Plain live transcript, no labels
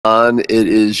It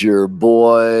is your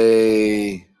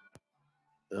boy.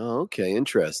 Oh, okay,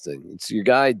 interesting. It's your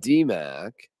guy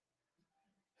DMac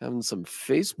having some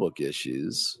Facebook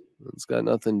issues. It's got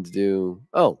nothing to do.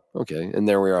 Oh, okay, and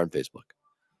there we are on Facebook.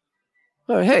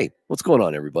 All right, hey, what's going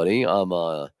on, everybody? I'm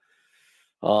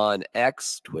on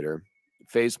X, Twitter,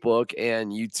 Facebook,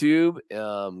 and YouTube.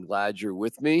 Glad you're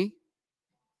with me.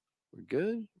 We're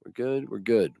good. We're good. We're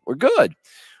good. We're good.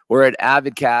 We're at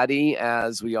Avid Caddie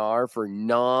as we are for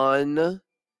non-Nuggets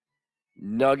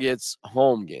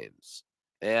home games.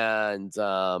 And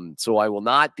so I will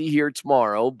not be here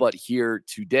tomorrow, but here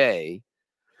today.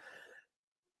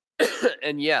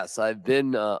 And yes, I've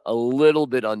been a little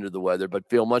bit under the weather, but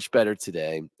feel much better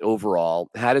today overall.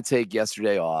 Had to take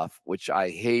yesterday off, which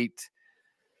I hate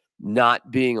not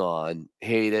being on.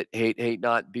 Hate it. Hate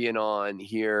not being on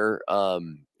here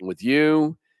with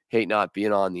you. Hate not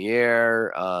being on the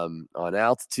air, on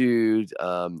altitude.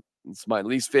 It's my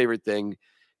least favorite thing.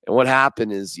 And what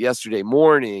happened is yesterday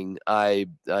morning, I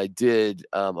did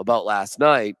about last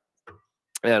night,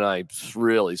 and I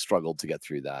really struggled to get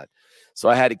through that. So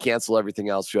I had to cancel everything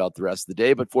else throughout the rest of the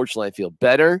day. But fortunately, I feel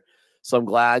better. So I'm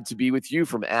glad to be with you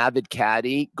from Avid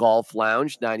Caddie Golf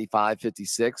Lounge,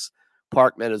 9556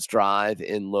 Park Meadows Drive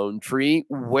in Lone Tree,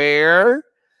 where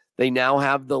they now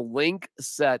have the link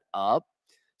set up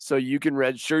so you can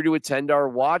register to attend our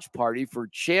watch party for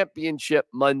Championship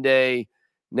Monday,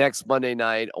 next Monday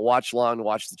night, a watch along to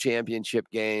watch the championship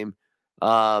game.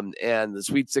 And the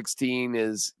Sweet 16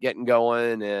 is getting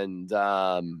going, and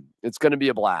it's going to be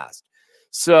a blast.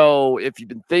 So if you've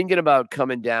been thinking about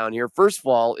coming down here, first of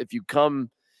all, if you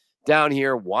come down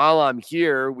here while I'm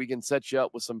here, we can set you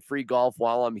up with some free golf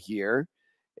while I'm here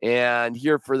and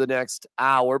here for the next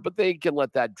hour, but they can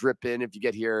let that drip in if you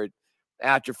get here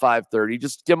after 5:30.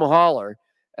 Just give them a holler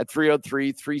at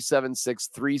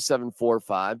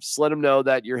 303-376-3745. Just let them know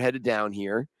that you're headed down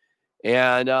here,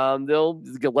 and they'll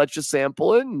let you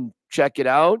sample it and check it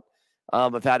out.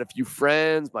 I've had a few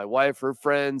friends, my wife, her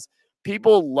friends.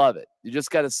 People love it. You just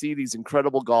got to see these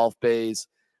incredible golf bays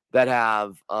that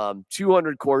have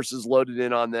 200 courses loaded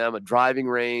in on them, a driving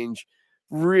range,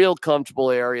 real comfortable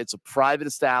area. It's a private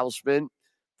establishment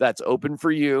that's open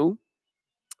for you,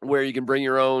 where you can bring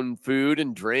your own food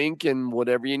and drink and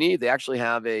whatever you need. They actually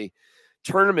have a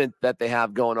tournament that they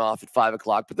have going off at 5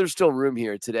 o'clock, but there's still room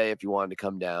here today if you wanted to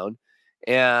come down.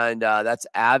 And that's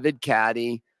Avid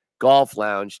Caddie Golf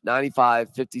Lounge,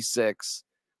 9556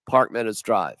 Park Meadows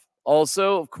Drive.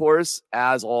 Also, of course,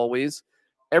 as always,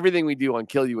 everything we do on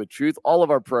Kill You With Truth, all of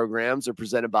our programs are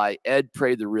presented by Ed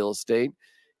Prather Real Estate.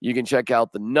 You can check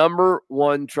out the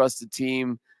 #1 trusted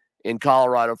team in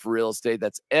Colorado for real estate.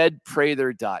 That's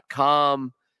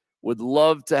edprather.com. Would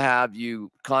love to have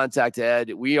you contact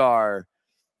Ed. We are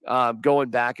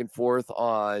going back and forth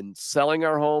on selling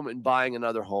our home and buying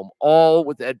another home, all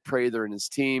with Ed Prather and his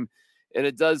team. And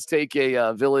it does take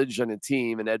a village and a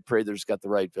team, and Ed Prather's got the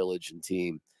right village and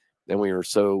team. And we are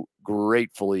so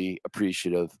gratefully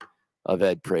appreciative of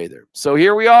Ed Prather. So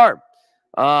here we are.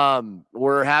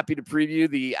 We're happy to preview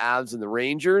the Avs and the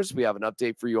Rangers. We have an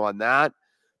update for you on that.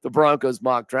 The Broncos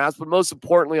mock drafts, but most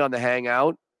importantly on the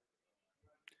Hangout,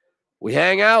 we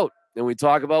hang out and we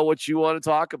talk about what you want to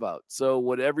talk about. So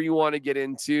whatever you want to get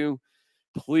into,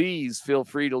 please feel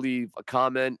free to leave a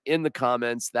comment in the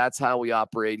comments. That's how we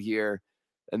operate here.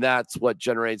 And that's what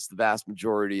generates the vast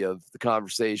majority of the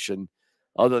conversation.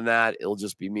 Other than that, it'll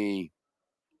just be me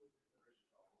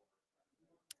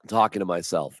talking to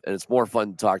myself. And it's more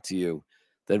fun to talk to you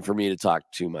than for me to talk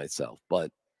to myself.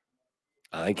 But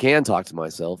I can talk to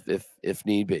myself if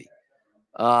need be.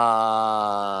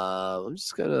 I'm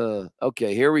just gonna,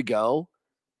 okay, here we go.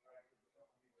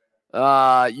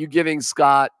 You giving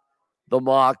Scott the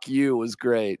mock you was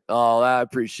great. Oh, I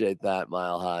appreciate that,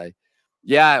 Mile High.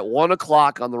 Yeah, at 1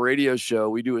 o'clock on the radio show,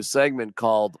 we do a segment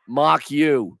called Mock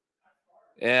You.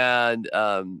 And,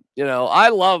 I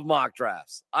love mock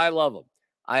drafts. I love them.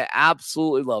 I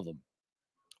absolutely love them.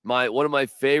 One of my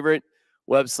favorite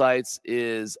websites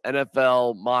is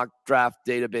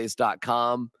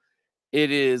NFLmockdraftdatabase.com.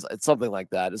 It's something like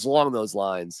that. It's along those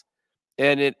lines.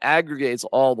 And it aggregates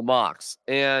all the mocks.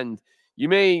 And you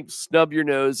may snub your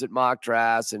nose at mock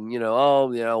drafts and,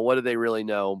 what do they really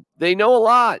know? They know a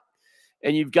lot.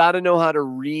 And you've got to know how to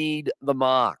read the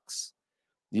mocks.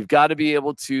 You've got to be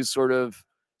able to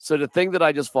so to think that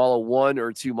I just follow 1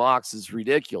 or 2 mocks is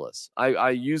ridiculous. I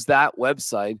use that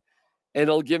website and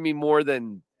it'll give me more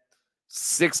than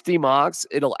 60 mocks.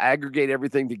 It'll aggregate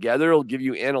everything together. It'll give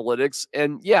you analytics.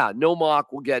 And yeah, no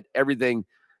mock will get everything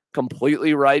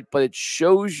completely right, but it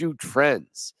shows you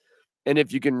trends. And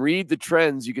if you can read the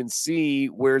trends, you can see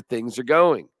where things are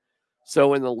going.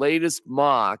 So in the latest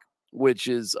mock, which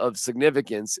is of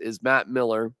significance, is Matt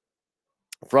Miller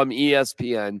from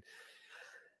ESPN.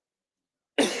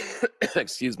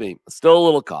 Excuse me. Still a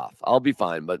little cough. I'll be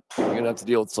fine, but we're going to have to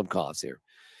deal with some coughs here.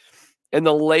 In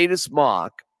the latest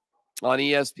mock on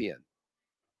ESPN,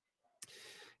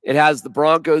 it has the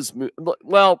Broncos.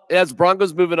 Well, it has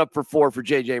Broncos moving up for 4 for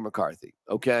J.J. McCarthy.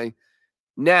 Okay.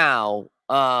 Now,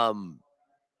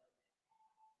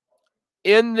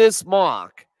 in this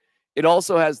mock, it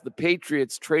also has the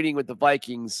Patriots trading with the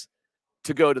Vikings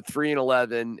to go to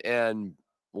 3-11 and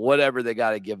whatever they got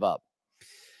to give up.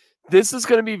 This is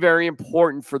going to be very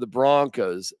important for the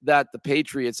Broncos that the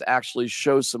Patriots actually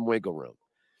show some wiggle room.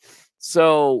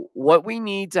 So what we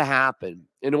need to happen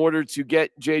in order to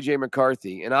get J.J.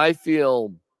 McCarthy, and I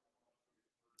feel,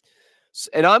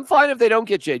 and I'm fine if they don't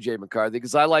get J.J. McCarthy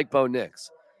because I like Bo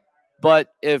Nix.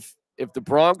 But if the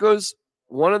Broncos,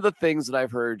 one of the things that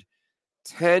I've heard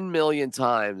 10 million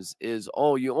times is,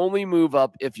 oh, you only move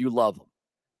up if you love them.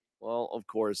 Well, of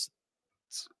course,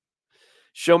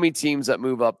 show me teams that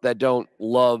move up that don't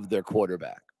love their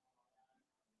quarterback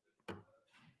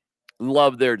and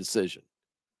love their decision.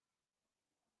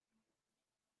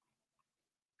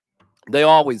 They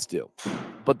always do.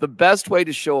 But the best way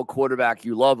to show a quarterback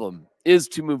you love them is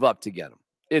to move up to get them.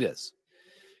 It is.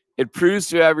 It proves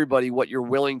to everybody what you're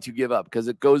willing to give up because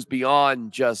it goes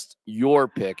beyond just your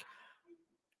pick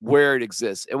where it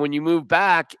exists. And when you move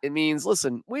back, it means,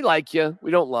 listen, we like you. We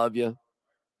don't love you.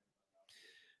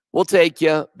 We'll take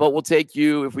you, but we'll take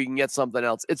you if we can get something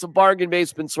else. It's a bargain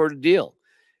basement sort of deal.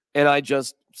 And I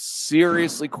just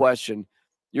seriously question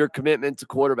your commitment to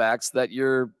quarterbacks that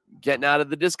you're getting out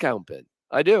of the discount bin.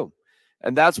 I do.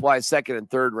 And that's why second and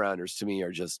third rounders to me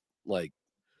are just like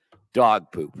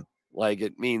dog poop. Like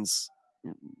it means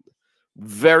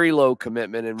very low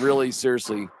commitment and really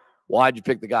seriously, why'd you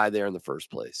pick the guy there in the first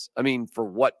place? I mean, for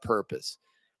what purpose?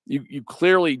 You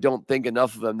clearly don't think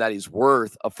enough of him that he's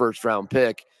worth a first round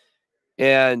pick.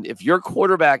 And if your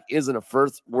quarterback isn't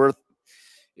worth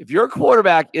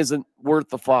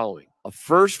the following, a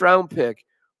first round pick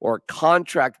or a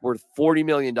contract worth $40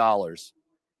 million,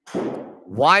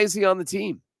 why is he on the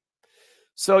team?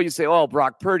 So you say, oh,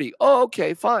 Brock Purdy. Oh,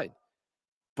 okay, fine.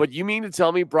 But you mean to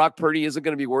tell me Brock Purdy isn't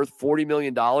going to be worth $40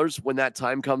 million when that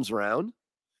time comes around?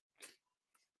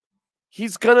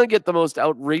 He's going to get the most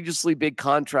outrageously big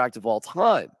contract of all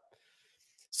time.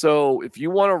 So if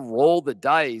you want to roll the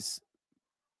dice,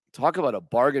 talk about a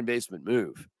bargain basement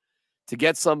move to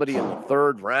get somebody in the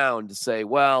third round to say,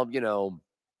 well, you know,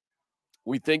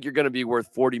 we think you're going to be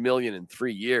worth $40 million in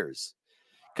 3 years.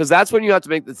 Because that's when you have to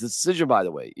make the decision, by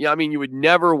the way. Yeah, I mean, you would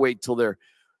never wait till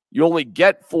you only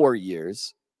get 4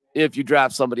 years if you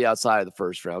draft somebody outside of the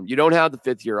first round. You don't have the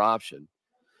 5th-year option.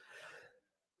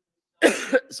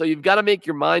 So you've got to make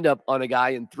your mind up on a guy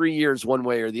in 3 years, one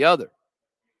way or the other.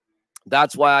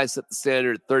 That's why I set the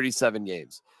standard at 37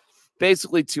 games,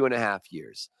 basically 2.5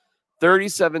 years.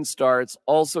 37 starts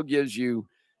also gives you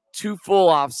 2 full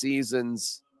off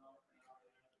seasons.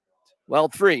 Well,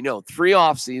 3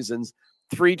 off seasons,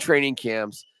 3 training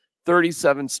camps,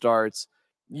 37 starts.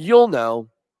 You'll know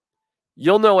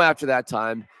after that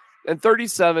time. And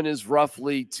 37 is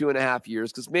roughly 2.5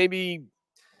 years because maybe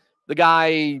the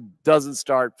guy doesn't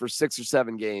start for 6 or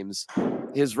 7 games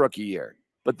his rookie year,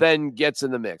 but then gets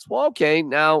in the mix. Well, okay,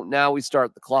 now we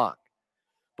start the clock.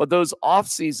 But those off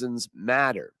seasons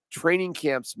matter. Training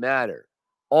camps matter.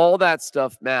 All that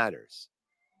stuff matters.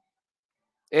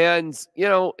 And, you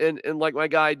know, and like my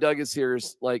guy Doug is here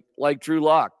is like Drew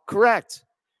Lock. Correct.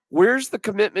 Where's the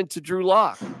commitment to Drew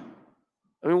Lock?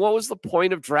 I mean, what was the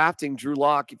point of drafting Drew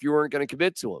Lock if you weren't going to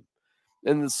commit to him?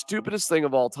 And the stupidest thing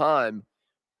of all time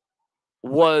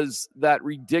was that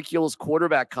ridiculous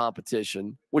quarterback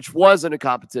competition, which wasn't a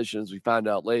competition, as we found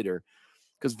out later,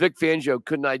 because Vic Fangio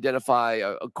couldn't identify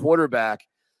a quarterback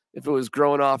if it was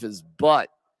growing off his butt.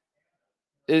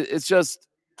 It's just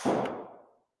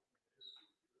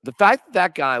the fact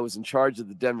that guy was in charge of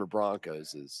the Denver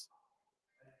Broncos it's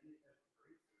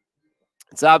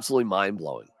absolutely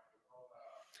mind-blowing.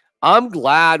 I'm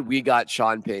glad we got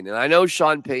Sean Payton. And I know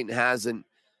Sean Payton hasn't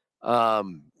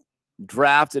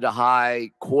drafted a high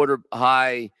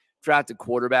drafted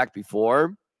quarterback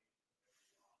before,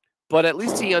 but at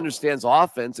least he understands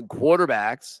offense and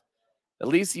quarterbacks. At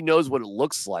least he knows what it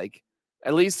looks like.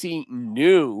 At least he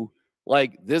knew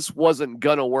like this wasn't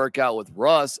going to work out with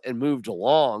Russ and moved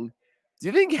along. Do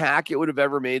you think Hackett would have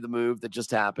ever made the move that just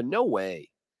happened? No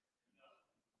way.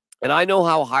 And I know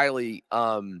how highly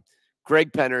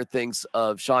Greg Penner thinks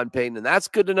of Sean Payton, and that's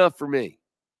good enough for me.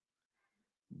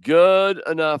 Good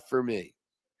enough for me.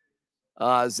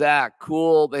 Zach,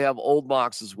 cool. They have old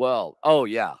mocks as well. Oh,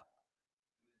 yeah.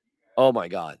 Oh, my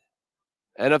God.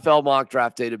 NFL mock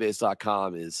draft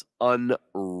database.com is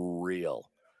unreal.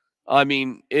 I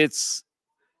mean, it's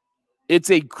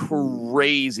a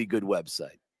crazy good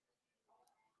website.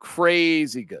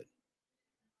 Crazy good.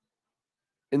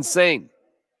 Insane.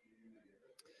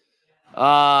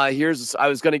 I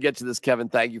was going to get to this, Kevin.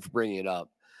 Thank you for bringing it up.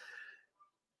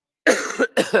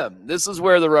 This is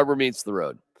where the rubber meets the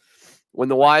road. When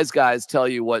the wise guys tell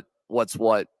you what's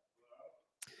what.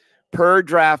 Per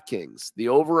DraftKings, the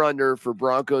over-under for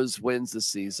Broncos wins this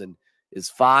season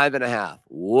is 5.5.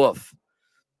 Woof.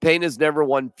 Payne has never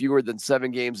won fewer than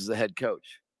 7 games as a head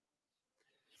coach.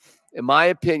 In my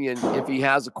opinion, if he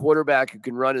has a quarterback who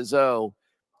can run his own,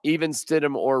 even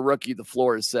Stidham or rookie, the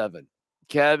floor is 7.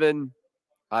 Kevin,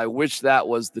 I wish that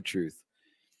was the truth.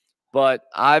 But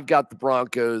I've got the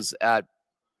Broncos at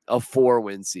a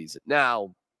 4-win season.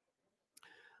 Now,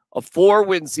 a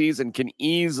 4-win season can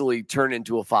easily turn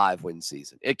into a 5-win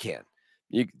season. It can.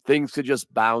 Things could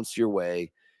just bounce your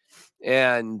way.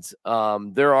 And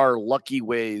there are lucky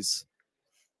ways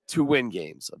to win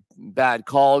games. A bad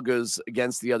call goes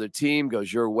against the other team,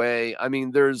 goes your way. I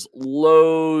mean, there's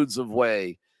loads of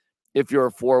way if you're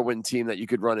a 4-win team that you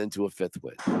could run into a 5th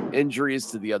win. Injuries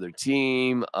to the other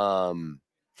team,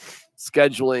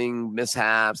 scheduling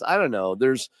mishaps. I don't know.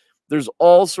 There's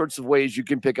all sorts of ways you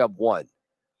can pick up 1.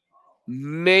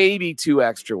 Maybe 2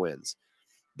 extra wins,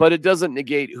 but it doesn't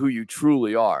negate who you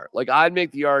truly are. Like, I'd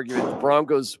make the argument the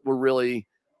Broncos were really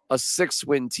a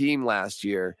 6-win team last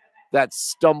year that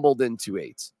stumbled into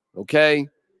 8. Okay.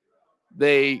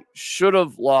 They should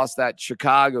have lost that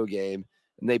Chicago game,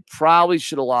 and they probably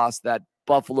should have lost that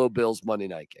Buffalo Bills Monday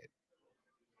night game.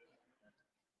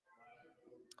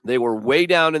 They were way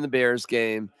down in the Bears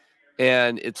game,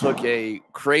 and it took a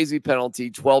crazy penalty,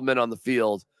 12 men on the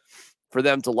field, for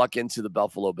them to luck into the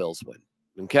Buffalo Bills win.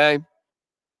 Okay.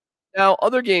 Now,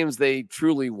 other games they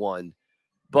truly won,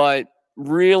 but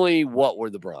really, what were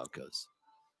the Broncos?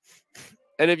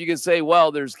 And if you can say,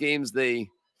 well, there's games they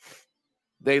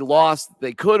lost,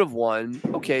 they could have won.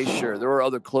 Okay, sure. There were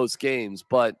other close games,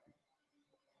 but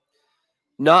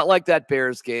not like that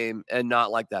Bears game and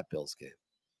not like that Bills game.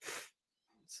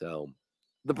 So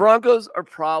the Broncos are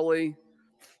probably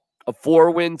a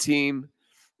 4-win team.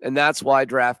 And that's why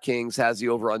DraftKings has the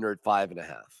over-under at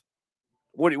 5.5.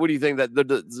 What do you think? That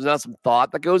there's not some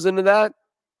thought that goes into that?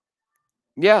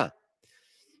 Yeah.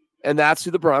 And that's who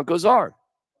the Broncos are.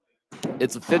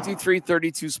 It's a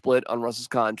 53-32 split on Russell's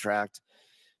contract.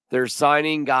 They're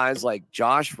signing guys like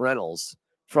Josh Reynolds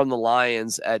from the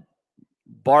Lions at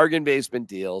bargain basement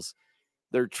deals.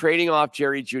 They're trading off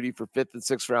Jerry Jeudy for 5th and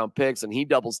 6th round picks, and he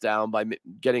doubles down by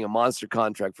getting a monster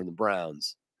contract from the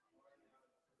Browns.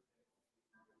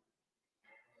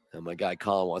 And my guy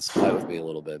Colin wants to fight with me a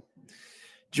little bit.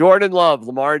 Jordan Love,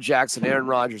 Lamar Jackson, Aaron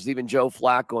Rodgers, even Joe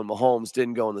Flacco and Mahomes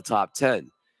didn't go in the top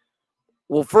 10.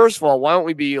 Well, first of all, why don't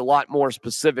we be a lot more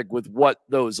specific with what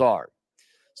those are?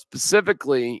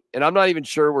 Specifically, and I'm not even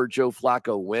sure where Joe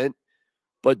Flacco went,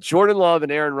 but Jordan Love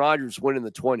and Aaron Rodgers went in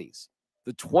the 20s.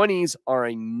 The 20s are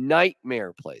a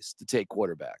nightmare place to take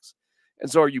quarterbacks.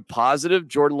 And so are you positive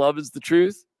Jordan Love is the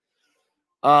truth?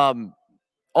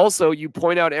 Also, you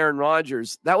point out Aaron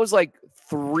Rodgers. That was like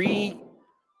 3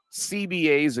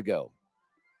 CBAs ago.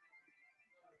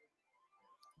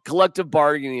 Collective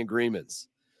bargaining agreements.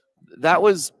 That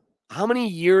was, how many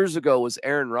years ago was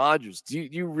Aaron Rodgers? Do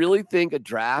you really think a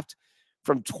draft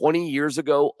from 20 years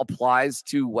ago applies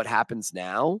to what happens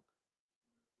now?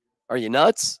 Are you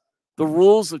nuts? The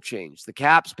rules have changed. The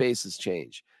cap space has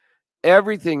changed.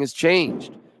 Everything has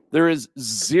changed. There is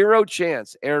 0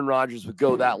 chance Aaron Rodgers would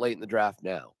go that late in the draft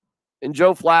now. And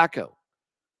Joe Flacco.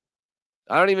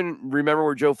 I don't even remember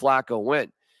where Joe Flacco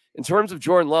went. In terms of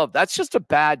Jordan Love, that's just a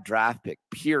bad draft pick,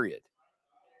 period.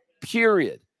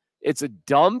 Period. It's a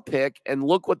dumb pick, and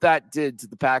look what that did to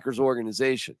the Packers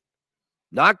organization.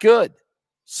 Not good.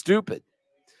 Stupid.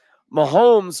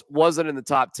 Mahomes wasn't in the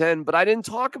top 10, but I didn't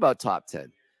talk about top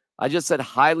 10. I just said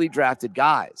highly drafted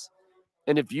guys.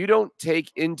 And if you don't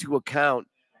take into account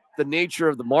the nature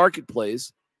of the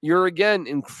marketplace, you're, again,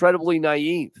 incredibly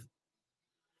naive.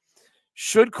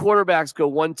 Should quarterbacks go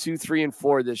 1, 2, 3, and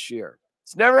 4 this year?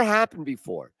 It's never happened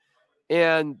before.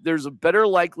 And there's a better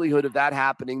likelihood of that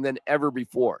happening than ever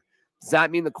before. Does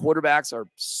that mean the quarterbacks are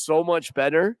so much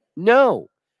better? No.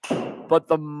 But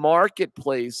the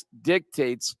marketplace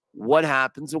dictates what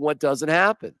happens and what doesn't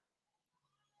happen.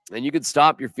 And you can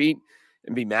stomp your feet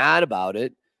and be mad about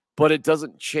it, but it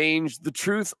doesn't change the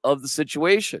truth of the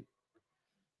situation.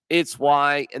 It's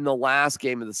why in the last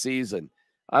game of the season,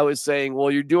 I was saying,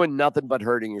 well, you're doing nothing but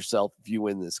hurting yourself if you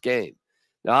win this game.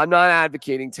 Now, I'm not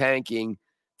advocating tanking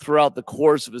throughout the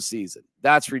course of a season.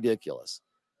 That's ridiculous.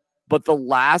 But the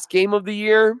last game of the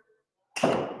year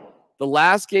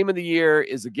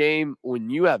is a game when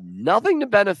you have nothing to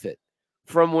benefit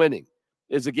from winning.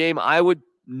 Is a game I would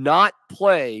not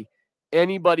play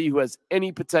anybody who has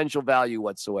any potential value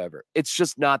whatsoever. It's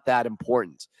just not that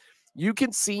important. You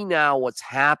can see now what's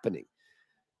happening.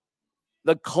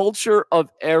 The culture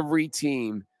of every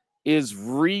team is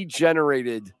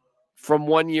regenerated from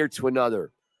one year to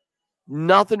another.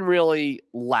 Nothing really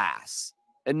lasts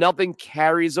and nothing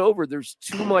carries over. There's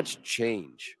too much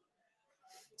change.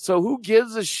 So who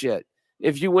gives a shit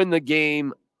if you win the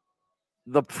game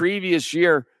the previous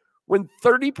year when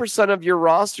 30% of your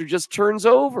roster just turns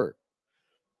over?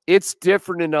 It's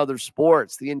different in other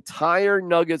sports. The entire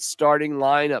Nuggets starting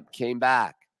lineup came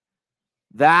back.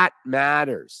 That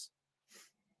matters.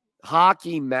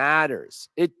 Hockey matters.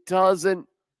 It doesn't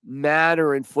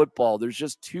matter in football. There's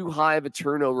just too high of a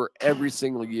turnover every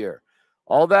single year.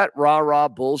 All that rah-rah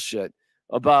bullshit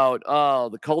about,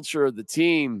 the culture of the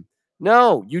team.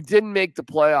 No, you didn't make the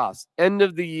playoffs. End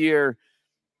of the year.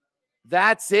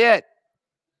 That's it.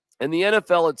 In the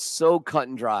NFL, it's so cut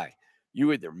and dry.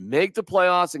 You either make the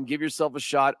playoffs and give yourself a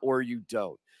shot or you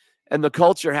don't. And the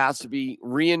culture has to be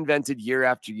reinvented year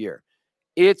after year.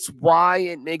 It's why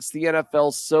it makes the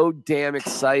NFL so damn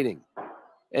exciting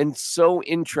and so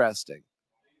interesting.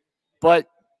 But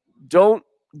don't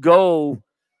go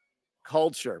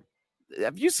culture.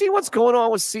 Have you seen what's going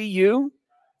on with CU?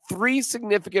 3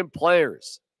 significant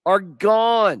players are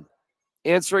gone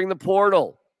answering the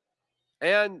portal.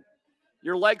 And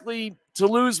you're likely to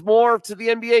lose more to the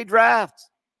NBA draft.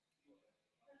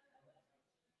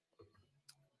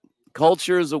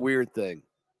 Culture is a weird thing.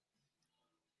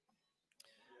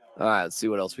 All right, let's see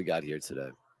what else we got here today.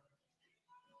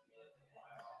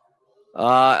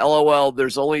 LOL,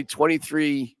 there's only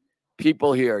 23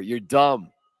 people here. You're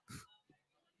dumb.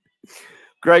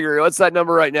 Gregory, what's that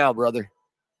number right now, brother?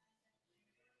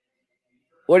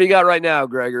 What do you got right now,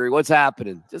 Gregory? What's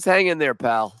happening? Just hang in there,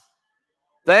 pal.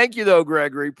 Thank you, though,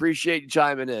 Gregory. Appreciate you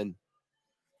chiming in.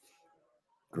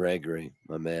 Gregory,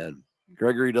 my man.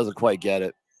 Gregory doesn't quite get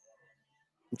it.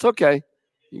 It's okay.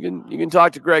 You can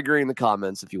talk to Gregory in the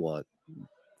comments if you want.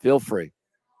 Feel free.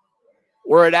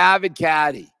 We're at Avid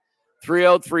Caddie,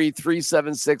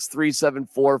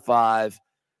 303-376-3745.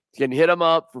 You can hit them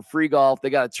up for free golf. They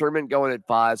got a tournament going at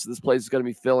 5, so this place is going to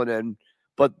be filling in.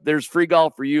 But there's free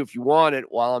golf for you if you want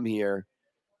it while I'm here.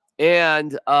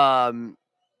 And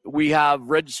we have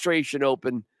registration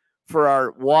open for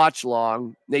our watch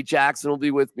long. Nate Jackson will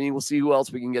be with me. We'll see who else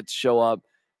we can get to show up.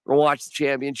 We're going to watch the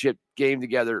championship game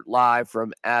together live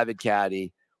from Avid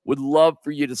Caddie. Would love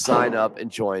for you to sign up and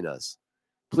join us.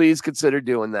 Please consider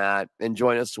doing that and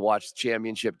join us to watch the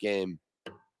championship game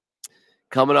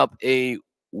coming up a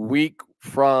week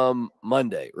from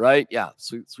Monday, right? Yeah,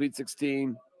 Sweet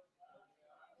 16.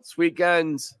 This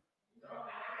weekend.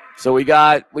 So we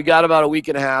got about a week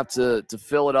and a half to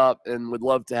fill it up, and would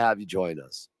love to have you join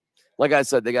us. Like I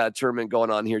said, they got a tournament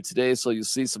going on here today, so you'll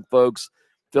see some folks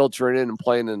filtering in and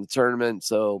playing in the tournament,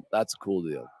 so that's a cool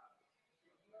deal.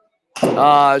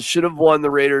 Should have won the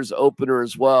Raiders opener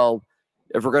as well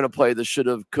if we're going to play the should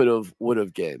have, could have, would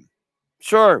have game.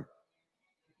 Sure,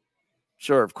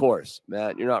 of course,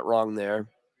 Matt, you're not wrong there.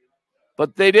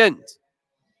 But they didn't.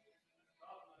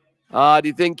 Do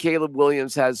you think Caleb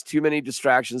Williams has too many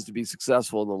distractions to be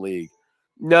successful in the league?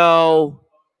 No,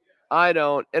 I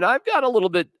don't. And I've got a little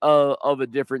bit of a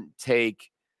different take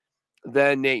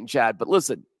than Nate and Chad. But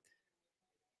listen,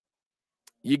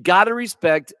 you got to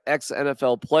respect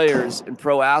ex-NFL players and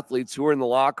pro athletes who are in the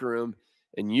locker room,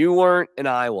 and you weren't and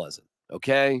I wasn't,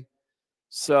 okay?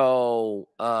 So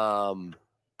I'll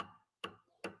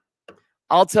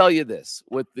tell you this,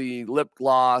 with the lip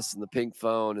gloss and the pink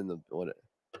phone and the whatever,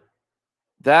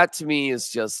 that to me is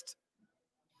just,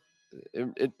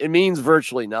 it means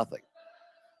virtually nothing.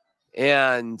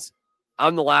 And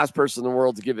I'm the last person in the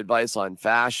world to give advice on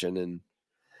fashion and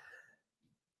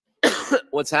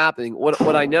what's happening.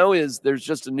 What I know is there's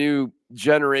just a new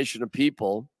generation of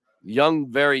people,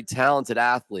 young, very talented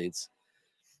athletes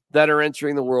that are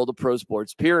entering the world of pro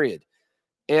sports, period.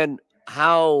 And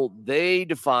how they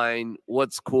define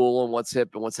what's cool and what's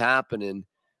hip and what's happening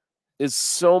is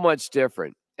so much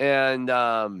different. And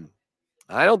I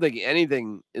don't think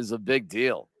anything is a big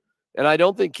deal. And I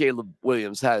don't think Caleb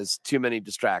Williams has too many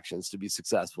distractions to be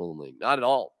successful in the league. Not at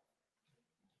all.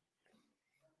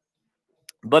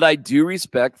 But I do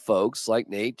respect folks like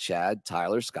Nate, Chad,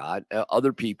 Tyler, Scott,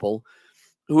 other people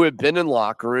who have been in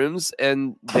locker rooms,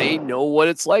 and they know what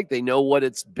it's like. They know what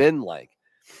it's been like.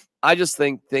 I just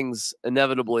think things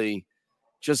inevitably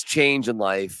just change in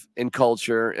life, in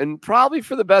culture, and probably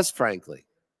for the best, frankly.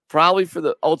 Probably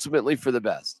ultimately for the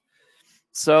best.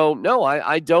 So, no,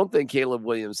 I don't think Caleb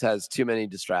Williams has too many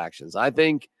distractions. I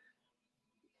think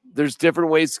there's different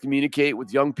ways to communicate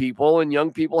with young people, and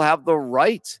young people have the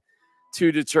right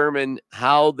to determine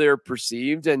how they're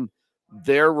perceived and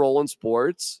their role in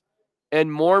sports. And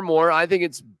more, I think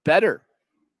it's better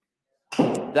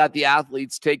that the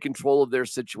athletes take control of their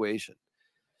situation.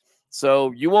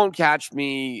 So you won't catch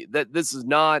me that this is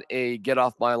not a get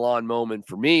off my lawn moment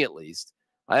for me, at least.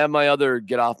 I have my other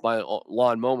get off my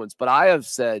lawn moments, but I have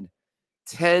said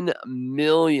 10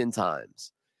 million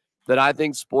times that I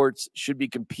think sports should be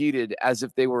competed as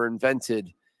if they were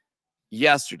invented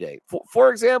yesterday. For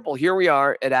example, here we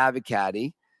are at Avid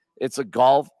Caddie. It's a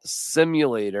golf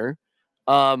simulator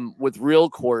with real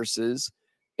courses.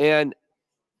 And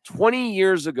 20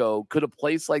 years ago, could a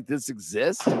place like this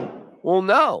exist? Well,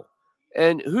 no.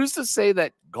 And who's to say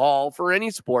that golf or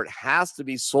any sport has to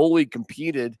be solely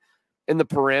competed in the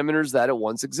parameters that it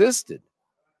once existed?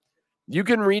 You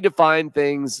can redefine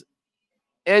things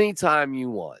anytime you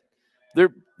want.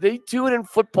 They do it in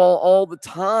football all the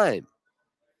time.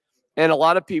 And a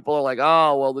lot of people are like,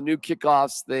 oh, well, the new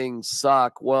kickoffs things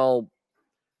suck. Well,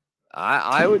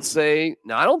 I would say,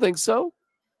 no, I don't think so.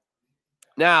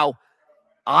 Now,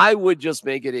 I would just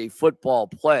make it a football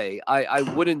play. I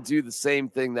wouldn't do the same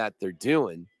thing that they're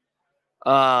doing.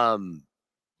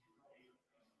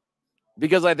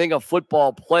 Because I think a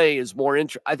football play is more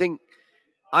interesting.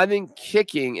 I think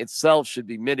kicking itself should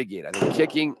be mitigated. I think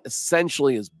kicking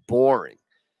essentially is boring.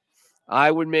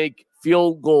 I would make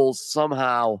field goals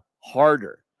somehow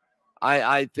harder.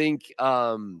 I think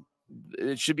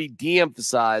it should be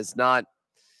de-emphasized, not.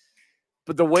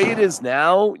 But the way it is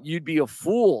now, you'd be a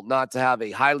fool not to have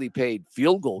a highly paid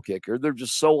field goal kicker. They're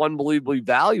just so unbelievably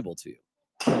valuable to you.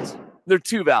 They're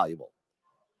too valuable.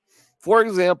 For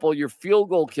example, your field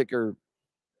goal kicker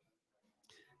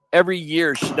every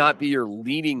year should not be your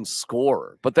leading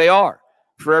scorer, but they are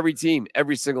for every team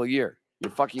every single year.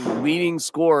 Your fucking leading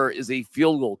scorer is a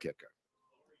field goal kicker.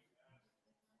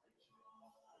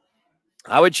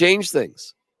 I would change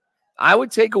things. I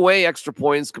would take away extra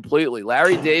points completely.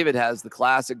 Larry David has the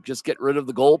classic, just get rid of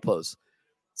the goalposts.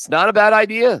 It's not a bad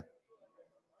idea.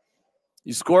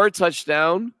 You score a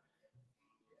touchdown.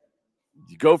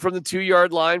 You go from the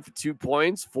 2-yard line for 2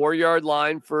 points, 4-yard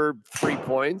line for 3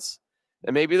 points,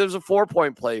 and maybe there's a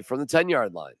 4-point play from the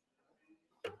 10-yard line.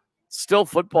 Still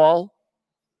football.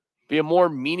 Be a more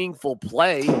meaningful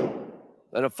play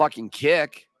than a fucking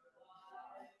kick.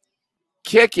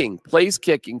 Kicking, place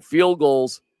kicking, field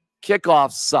goals,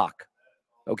 kickoffs suck.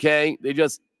 Okay? They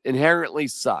just inherently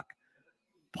suck.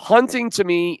 Punting to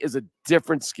me is a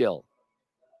different skill.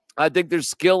 I think there's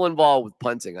skill involved with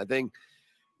punting. I think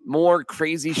more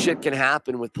crazy shit can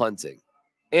happen with punting.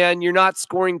 And you're not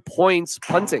scoring points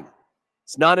punting.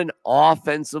 It's not an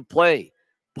offensive play.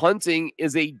 Punting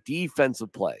is a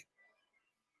defensive play.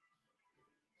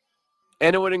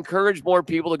 And it would encourage more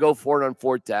people to go for it on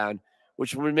 4th down,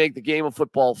 which would make the game of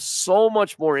football so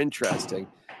much more interesting.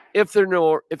 If there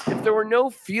were no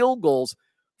field goals,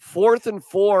 4th and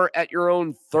 4 at your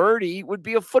own 30 would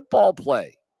be a football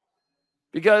play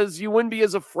because you wouldn't be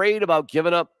as afraid about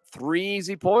giving up 3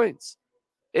 easy points.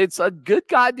 It's a good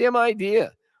goddamn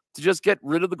idea to just get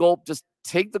rid of the goal, just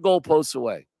take the goalposts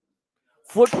away.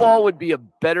 Football would be a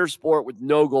better sport with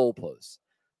no goalposts.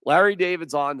 Larry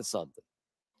David's on to something.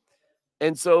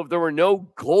 And so if there were no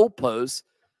goalposts,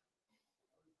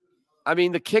 I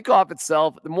mean, the kickoff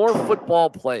itself, the more football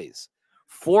plays,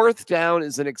 4th down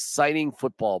is an exciting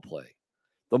football play.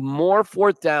 The more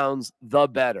 4th downs, the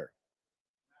better.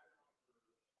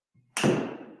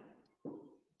 And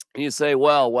you say,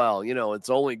 well, you know, it's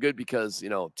only good because, you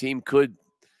know, team could,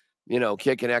 you know,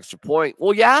 kick an extra point.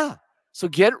 Well, yeah. So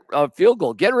get a field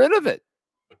goal. Get rid of it.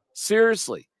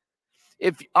 Seriously.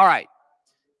 All right.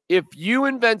 If you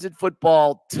invented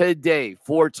football today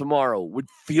for tomorrow, would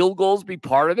field goals be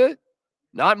part of it?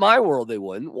 Not in my world, they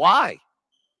wouldn't. Why?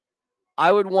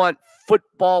 I would want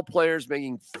football players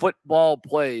making football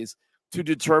plays to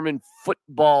determine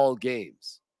football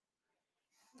games.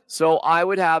 So I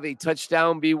would have a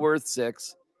touchdown be worth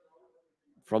 6.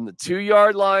 From the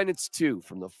 2-yard line, it's 2.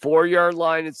 From the 4-yard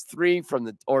line, it's 3.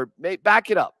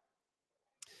 Back it up.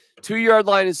 2-yard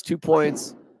line is 2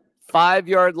 points.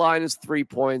 5-yard line is 3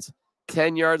 points.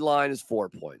 10-yard line is 4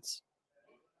 points.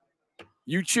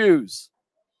 You choose.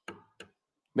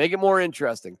 Make it more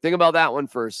interesting. Think about that one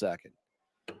for a second.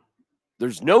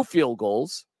 There's no field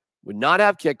goals. Would not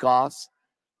have kickoffs.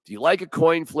 Do you like a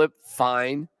coin flip?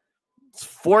 Fine. It's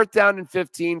 4th down and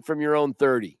 15 from your own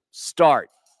 30. Start.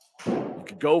 You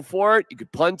could go for it. You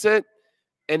could punt it.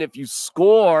 And if you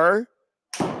score,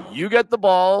 you get the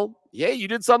ball. Yeah, you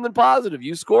did something positive.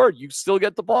 You scored. You still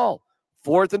get the ball.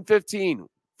 4th and 15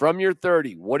 from your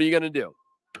 30. What are you going to do?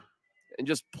 And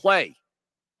just play.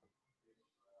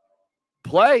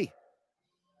 Play.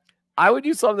 I would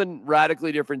do something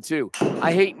radically different too.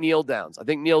 I hate kneel downs. I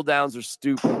think kneel downs are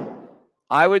stupid.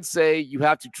 I would say you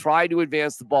have to try to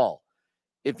advance the ball.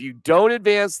 If you don't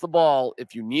advance the ball,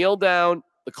 if you kneel down,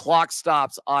 the clock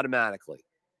stops automatically.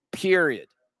 Period.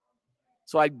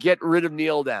 So I'd get rid of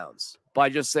kneel downs by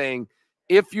just saying,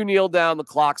 if you kneel down, the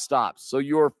clock stops. So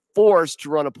you're forced to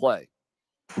run a play.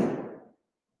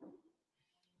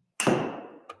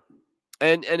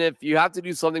 And if you have to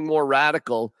do something more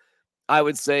radical, I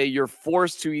would say you're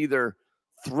forced to either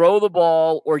throw the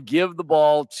ball or give the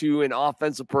ball to an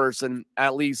offensive person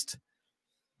at least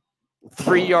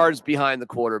 3 yards behind the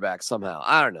quarterback somehow.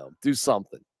 I don't know. Do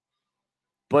something.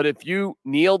 But if you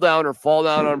kneel down or fall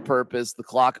down on purpose, the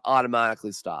clock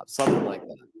automatically stops. Something like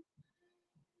that.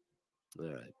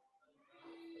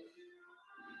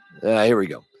 All right. Here we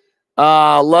go.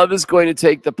 Love is going to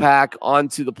take the Pack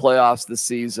onto the playoffs this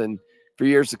season for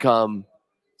years to come.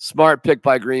 Smart pick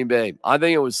by Green Bay. I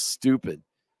think it was stupid.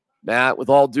 Matt, with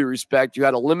all due respect, you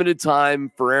had a limited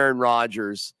time for Aaron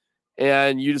Rodgers,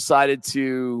 and you decided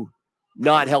to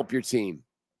not help your team.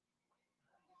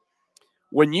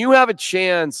 When you have a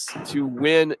chance to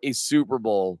win a Super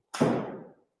Bowl,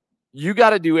 you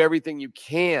got to do everything you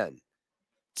can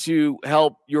to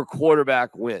help your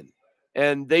quarterback win.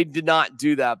 And they did not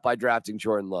do that by drafting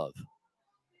Jordan Love.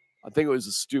 I think it was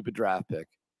a stupid draft pick.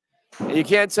 And you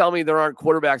can't tell me there aren't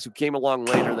quarterbacks who came along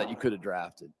later that you could have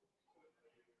drafted.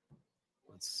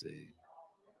 Let's see.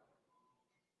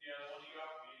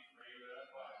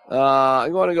 I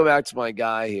want to go back to my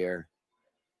guy here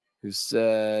who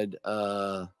said,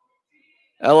 LOL,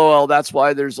 that's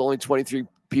why there's only 23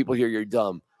 people here. You're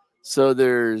dumb. So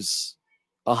there's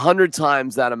 100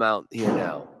 times that amount here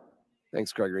now.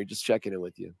 Thanks, Gregory. Just checking in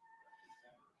with you.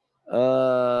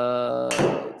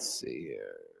 Let's see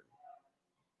here.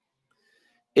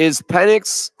 Is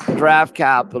Penix draft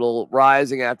capital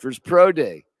rising after his pro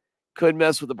day? Could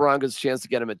mess with the Broncos' chance to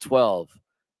get him at 12.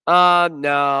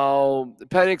 No.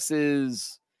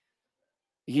 Penix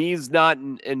he's not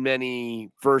in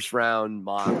many first-round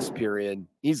mocks, period.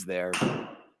 He's there.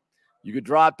 You could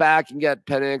drop back and get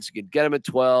Penix. You could get him at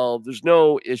 12. There's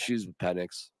no issues with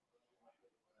Penix.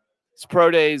 His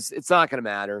pro days, it's not going to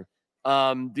matter.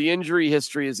 The injury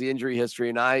history is the injury history,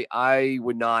 and I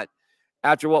would not,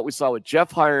 after what we saw with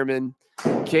Jeff Hireman,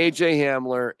 KJ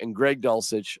Hamler, and Greg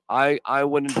Dulcich, I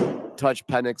wouldn't touch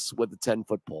Penix with a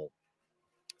 10-foot pole.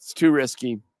 It's too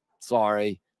risky.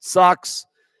 Sorry. Sucks.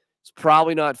 It's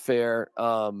probably not fair,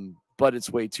 but it's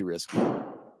way too risky.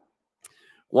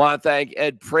 Want to thank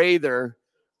Ed Prather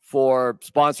for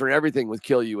sponsoring everything with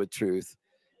Kill You With Truth.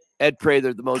 Ed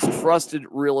Prather, the most trusted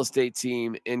real estate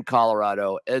team in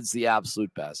Colorado. Ed's the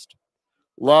absolute best.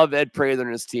 Love Ed Prather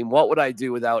and his team. What would I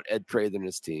do without Ed Prather and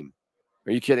his team?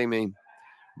 Are you kidding me?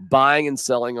 Buying and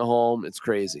selling a home, it's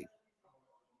crazy.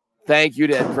 Thank you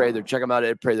to Ed Prather. Check them out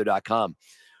at edprather.com.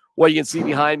 What you can see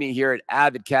behind me here at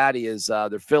Avid Caddie is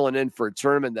they're filling in for a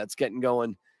tournament that's getting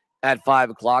going at 5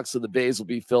 o'clock, so the bays will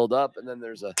be filled up. And then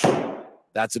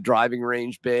that's a driving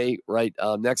range bay right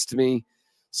next to me.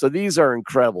 So these are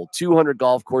incredible. 200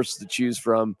 golf courses to choose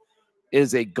from. It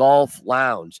is a golf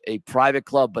lounge, a private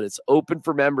club, but it's open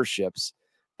for memberships,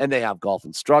 and they have golf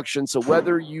instruction. So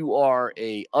whether you are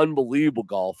a unbelievable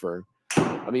golfer,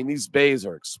 I mean, these bays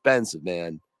are expensive,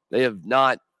 man. They have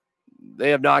not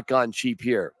gone cheap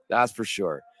here. That's for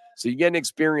sure. So you get an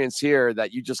experience here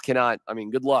that you just cannot. I mean,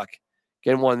 good luck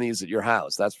getting one of these at your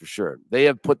house. That's for sure. They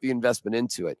have put the investment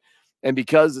into it. And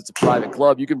because it's a private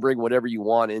club, you can bring whatever you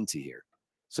want into here.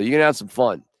 So you can have some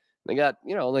fun. They got,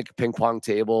 like a ping pong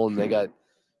table, and they got,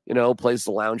 a place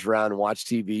to lounge around and watch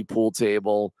TV, pool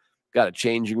table, got a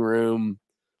changing room,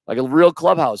 like a real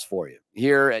clubhouse for you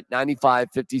here at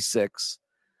 9556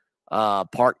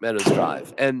 Park Meadows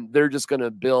Drive. And they're just going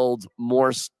to build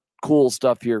more cool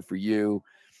stuff here for you.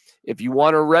 If you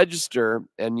want to register,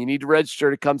 and you need to register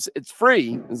to come, it's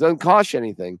free. It doesn't cost you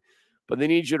anything, but they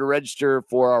need you to register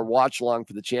for our watch along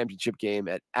for the championship game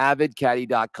at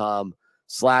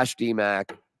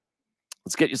avidcaddie.com/DMac.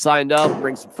 Let's get you signed up,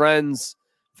 bring some friends,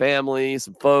 family,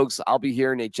 some folks. I'll be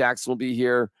here. Nate Jackson will be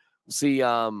here. We'll see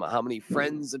how many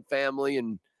friends and family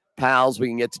and pals we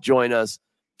can get to join us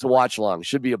to watch along.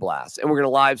 Should be a blast. And we're going to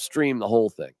live stream the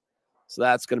whole thing. So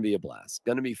that's going to be a blast.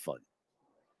 Going to be fun.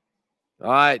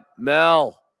 All right,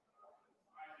 Mel.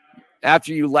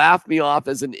 After you laughed me off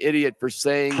as an idiot for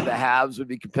saying the Habs would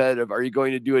be competitive, are you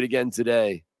going to do it again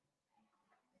today?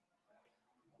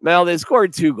 Mel, they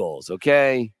scored 2 goals,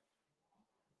 okay?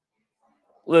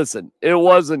 Listen, it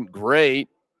wasn't great.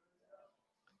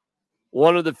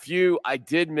 One of the few I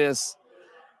did miss.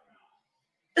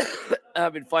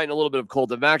 I've been fighting a little bit of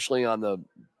cold. I'm actually on the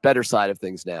better side of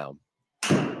things now.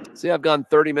 See, I've gone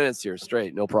 30 minutes here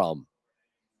straight. No problem.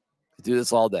 I do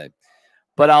this all day.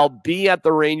 But I'll be at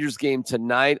the Rangers game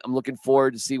tonight. I'm looking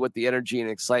forward to see what the energy and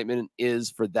excitement is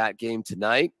for that game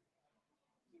tonight.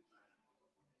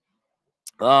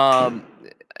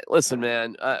 Listen,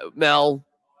 man, Mel,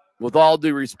 with all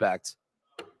due respect,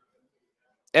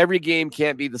 every game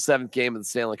can't be the 7th game of the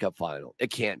Stanley Cup final.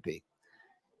 It can't be.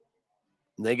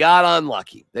 They got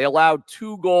unlucky. They allowed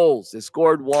 2 goals. They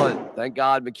scored 1. Thank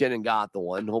God McKinnon got the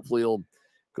one. Hopefully he'll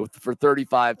go for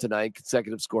 35 tonight,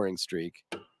 consecutive scoring streak.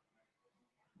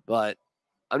 But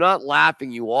I'm not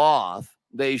laughing you off.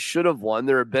 They should have won.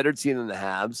 They're a better team than the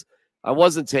Habs. I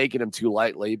wasn't taking them too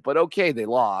lightly, but okay, they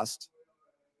lost.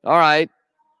 All right,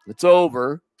 it's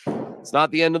over. It's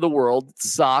not the end of the world. It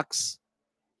sucks.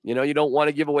 You know, you don't want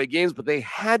to give away games, but they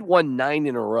had won 9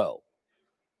 in a row.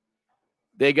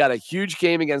 They got a huge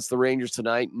game against the Rangers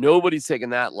tonight. Nobody's taking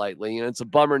that lightly, and it's a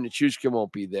bummer Nichushkin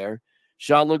won't be there.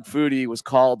 Jean-Luc Foudy was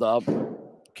called up.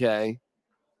 Okay.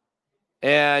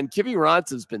 And Kivi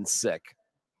Ronson's been sick.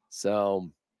 So,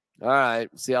 all right,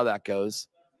 we'll see how that goes.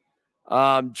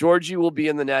 Georgie will be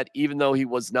in the net, even though he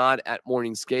was not at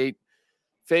morning skate.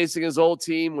 Facing his old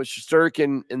team with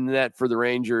Shesterkin in the net for the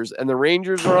Rangers. And the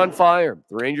Rangers are on fire.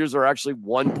 The Rangers are actually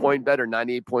 1 point better,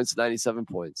 98 points to 97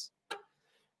 points.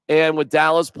 And with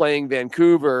Dallas playing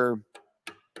Vancouver,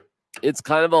 it's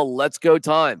kind of a let's go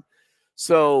time.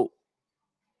 So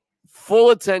full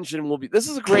attention will be, this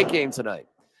is a great game tonight.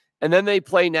 And then they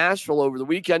play Nashville over the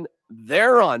weekend.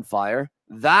 They're on fire.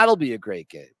 That'll be a great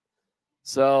game.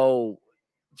 So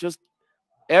just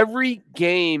every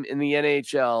game in the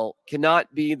NHL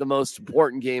cannot be the most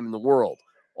important game in the world.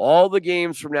 All the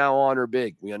games from now on are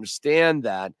big. We understand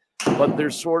that, but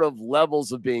there's sort of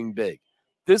levels of being big.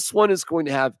 This one is going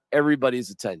to have everybody's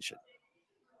attention.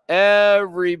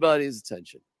 Everybody's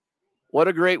attention. What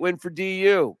a great win for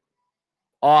DU.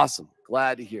 Awesome.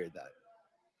 Glad to hear that.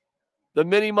 The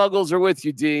mini muggles are with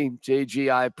you, D.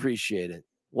 JG, I appreciate it.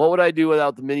 What would I do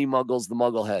without the mini muggles, the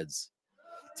muggle heads?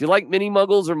 Do you like mini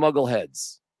muggles or muggle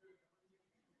heads?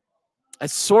 I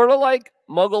sort of like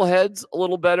muggle heads a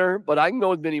little better, but I can go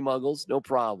with mini muggles. No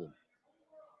problem.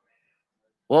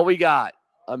 What we got?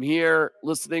 I'm here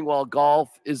listening while golf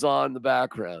is on the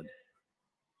background.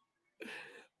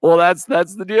 Well, that's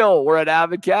the deal. We're at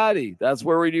Avid Caddie. That's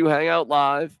where we do Hangout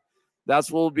Live.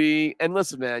 That's where we'll be. And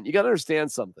listen, man, you got to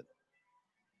understand something.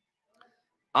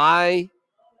 I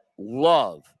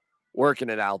love working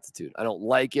at altitude. I don't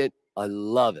like it. I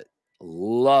love it.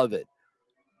 Love it.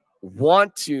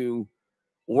 Want to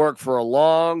work for a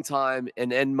long time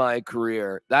and end my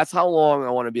career. That's how long I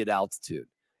want to be at altitude.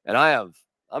 And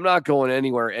I'm not going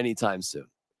anywhere anytime soon.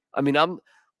 I mean,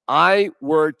 I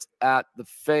worked at the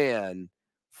Fan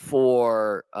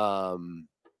for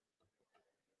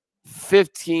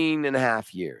 15 and a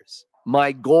half years.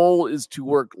 My goal is to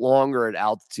work longer at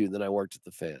altitude than I worked at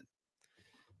the Fan.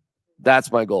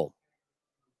 That's my goal.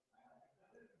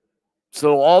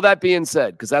 So all that being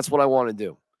said, because that's what I want to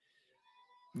do,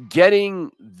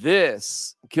 getting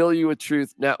this Kill You With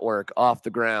Truth network off the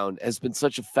ground has been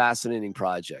such a fascinating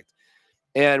project.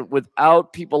 And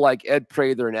without people like Ed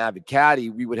Prather and Avid Caddie,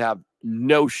 we would have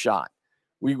no shot.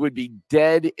 We would be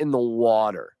dead in the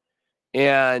water.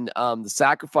 And the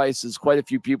sacrifices quite a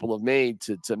few people have made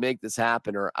to make this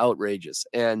happen are outrageous.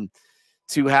 And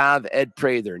to have Ed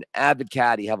Prather and Avid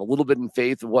Caddie have a little bit in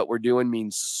faith of what we're doing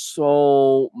means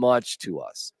so much to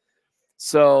us.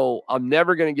 So I'm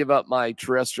never going to give up my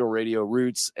terrestrial radio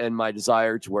roots and my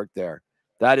desire to work there.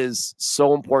 That is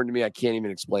so important to me. I can't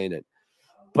even explain it.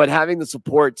 But having the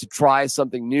support to try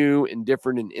something new and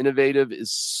different and innovative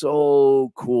is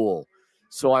so cool.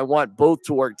 So I want both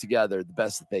to work together the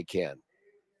best that they can.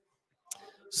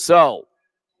 So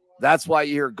that's why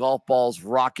you hear golf balls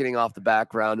rocketing off the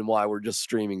background and why we're just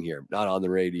streaming here, not on the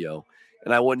radio.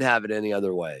 And I wouldn't have it any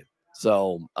other way.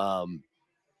 So,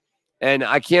 and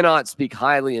I cannot speak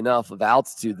highly enough of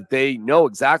altitude that they know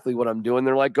exactly what I'm doing.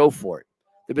 They're like, go for it.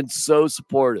 They've been so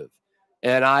supportive.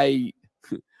 And I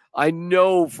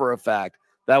know for a fact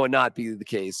that would not be the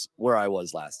case where I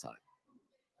was last time.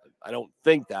 I don't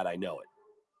think that. I know it.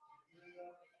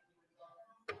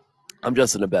 I'm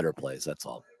just in a better place. That's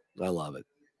all. I love it.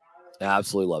 I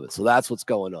absolutely love it. So that's what's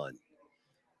going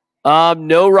on.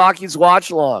 No Rockies watch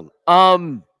along.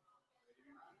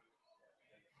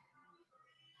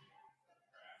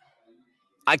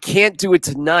 I can't do it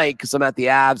tonight because I'm at the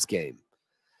Avs game.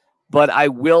 But I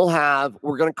will have,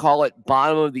 we're going to call it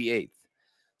bottom of the 8th.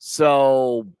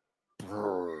 So,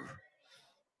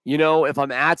 you know, if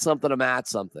I'm at something, I'm at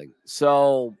something.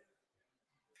 So,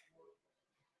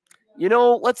 you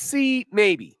know, let's see,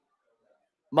 maybe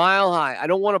Mile High. I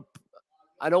don't want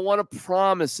to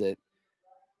promise it,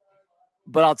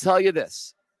 but I'll tell you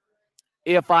this.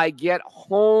 If I get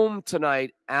home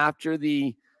tonight after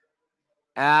the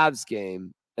Avs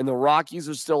game and the Rockies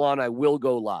are still on, I will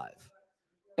go live.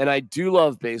 And I do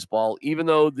love baseball, even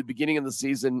though the beginning of the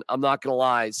season, I'm not going to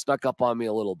lie, snuck up on me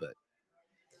a little bit.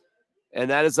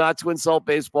 And that is not to insult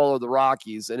baseball or the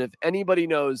Rockies. And if anybody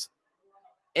knows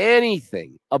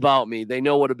anything about me, they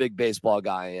know what a big baseball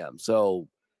guy I am. So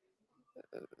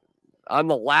I'm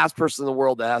the last person in the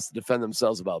world that has to defend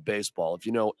themselves about baseball, if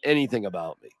you know anything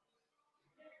about me.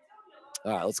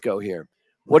 All right, let's go here.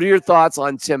 What are your thoughts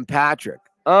on Tim Patrick?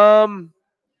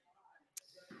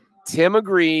 Tim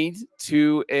agreed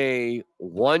to a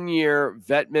 1-year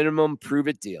vet minimum prove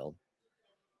it deal.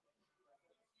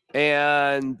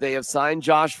 And they have signed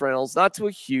Josh Reynolds, not to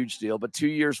a huge deal, but 2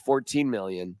 years, $14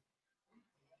 million.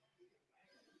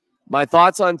 My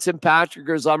thoughts on Tim Patrick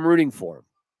is I'm rooting for him.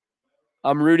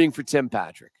 I'm rooting for Tim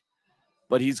Patrick,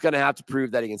 but he's going to have to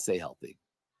prove that he can stay healthy.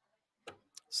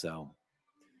 So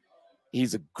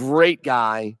he's a great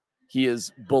guy. He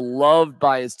is beloved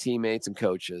by his teammates and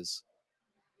coaches,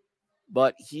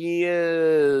 but he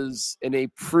is in a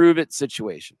prove it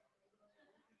situation.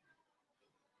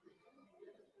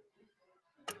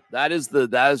 That is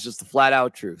just the flat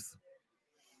out truth.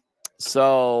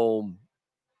 So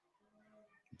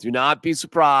do not be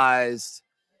surprised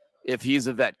if he's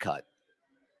a vet cut.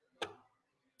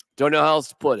 Don't know how else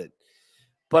to put it.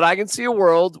 But I can see a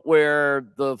world where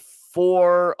the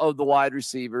 4 of the wide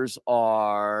receivers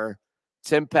are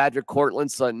Tim Patrick,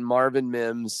 Cortland Sutton, Marvin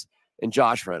Mims, and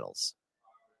Josh Reynolds.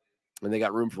 And they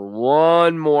got room for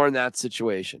one more in that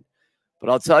situation. But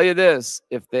I'll tell you this,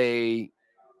 if they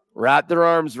wrap their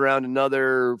arms around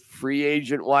another free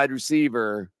agent wide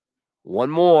receiver, one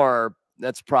more,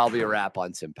 that's probably a wrap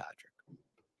on Tim Patrick.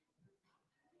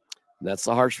 And that's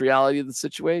the harsh reality of the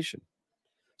situation.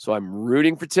 So I'm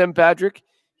rooting for Tim Patrick.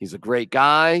 He's a great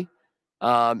guy,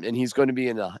 and he's going to be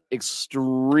in an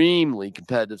extremely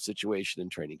competitive situation in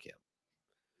training camp.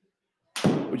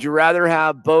 Would you rather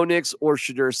have Bo Nix or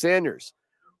Shedeur Sanders?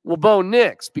 Well, Bo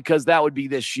Nix, because that would be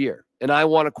this year, and I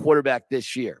want a quarterback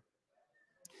this year.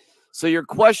 So your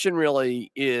question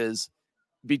really is,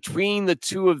 between the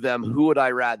two of them, who would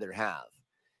I rather have?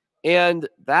 And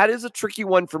that is a tricky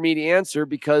one for me to answer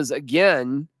because,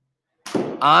 again,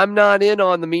 I'm not in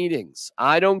on the meetings.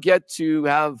 I don't get to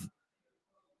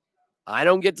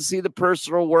see the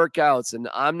personal workouts, and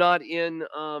I'm not in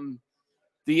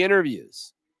the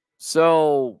interviews.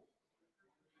 So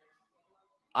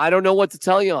I don't know what to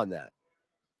tell you on that.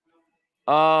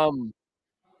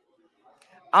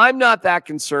 I'm not that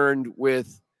concerned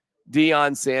with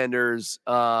Deion Sanders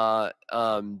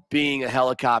being a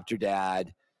helicopter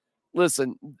dad.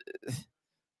 Listen,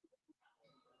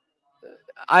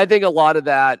 I think a lot of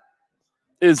that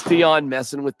is Deion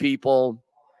messing with people.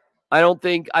 I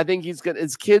think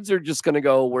his kids are just going to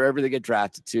go wherever they get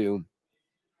drafted to.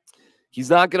 He's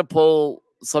not going to pull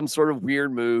some sort of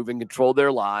weird move and control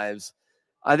their lives.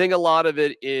 I think a lot of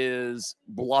it is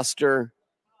bluster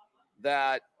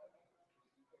that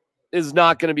is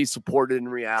not going to be supported in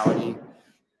reality.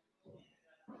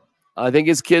 I think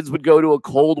his kids would go to a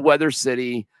cold weather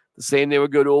city the same they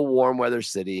would go to a warm weather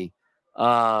city.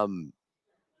 And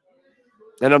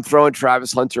I'm throwing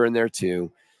Travis Hunter in there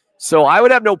too. So I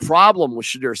would have no problem with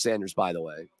Shedeur Sanders, by the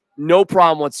way. No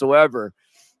problem whatsoever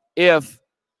if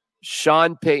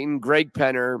Sean Payton, Greg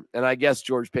Penner, and I guess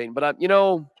George Payton. But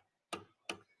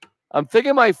I'm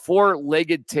thinking my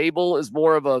 4-legged table is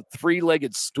more of a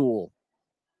 3-legged stool.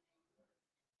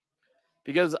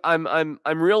 Because I'm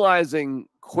realizing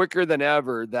quicker than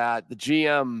ever that the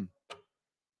GM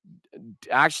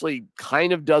actually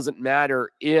kind of doesn't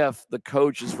matter if the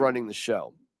coach is running the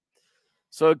show.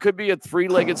 So it could be a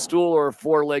 3-legged stool or a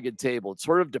 4-legged table. It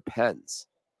sort of depends.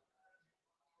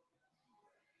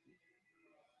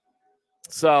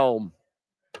 So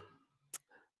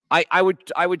I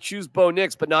would choose Bo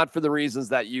Nix, but not for the reasons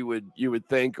that you would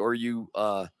think or you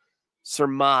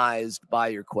surmised by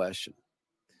your question.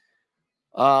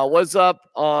 What's up?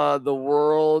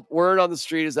 The word on the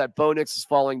street is that Bo Nix is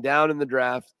falling down in the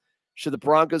draft. Should the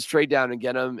Broncos trade down and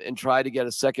get him and try to get a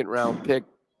 2nd-round pick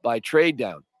by trade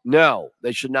down? No,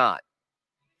 they should not.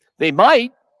 They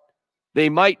might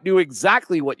do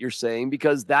exactly what you're saying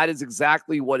because that is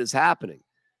exactly what is happening.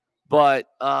 But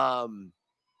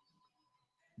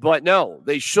But no,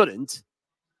 they shouldn't.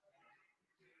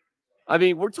 I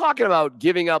mean, we're talking about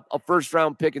giving up a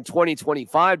first-round pick in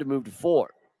 2025 to move to 4.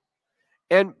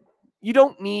 And you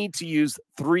don't need to use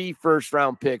 3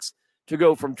 first-round picks to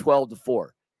go from 12 to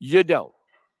 4. You don't.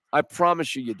 I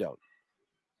promise you, you don't.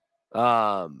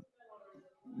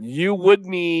 You would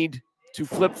need to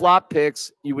flip-flop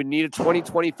picks. You would need a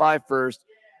 2025 first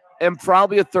and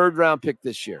probably a third-round pick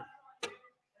this year.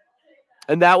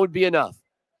 And that would be enough.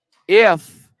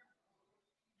 If,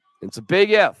 it's a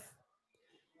big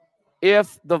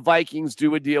if the Vikings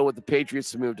do a deal with the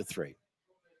Patriots to move to 3.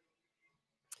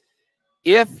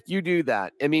 If you do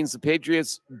that, it means the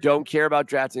Patriots don't care about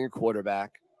drafting a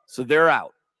quarterback, so they're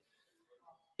out.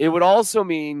 It would also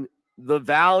mean the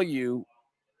value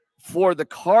for the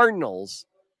Cardinals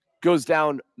goes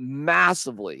down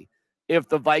massively if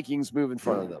the Vikings move in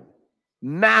front of them.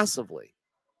 Massively.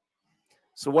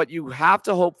 So what you have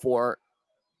to hope for,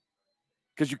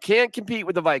 because you can't compete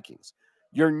with the Vikings,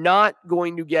 you're not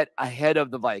going to get ahead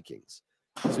of the Vikings.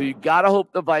 So you got to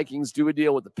hope the Vikings do a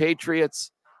deal with the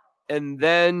Patriots, and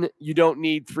then you don't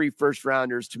need 3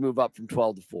 first-rounders to move up from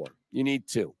 12 to 4. You need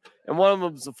 2. And one of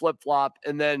them is a flip-flop,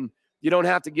 and then you don't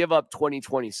have to give up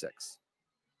 2026.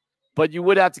 But you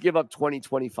would have to give up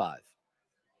 2025.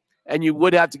 And you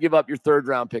would have to give up your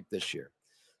third-round pick this year.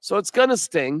 So it's going to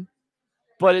sting,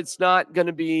 but it's not going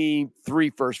to be 3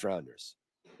 first-rounders.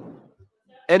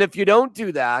 And if you don't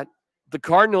do that, the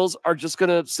Cardinals are just going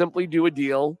to simply do a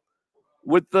deal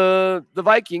with the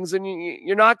Vikings, and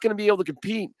you're not going to be able to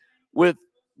compete with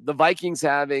the Vikings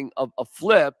having a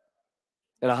flip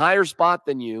and a higher spot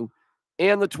than you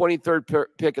and the 23rd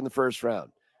pick in the first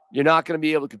round. You're not going to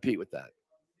be able to compete with that.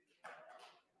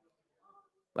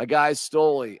 My guy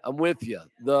Stoley, I'm with you.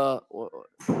 I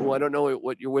don't know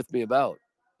what you're with me about,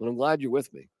 but I'm glad you're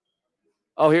with me.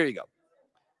 Oh, here you go.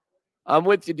 I'm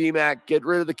with you, DMac. Get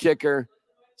rid of the kicker.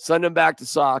 Send him back to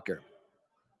soccer.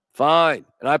 Fine.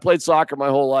 And I played soccer my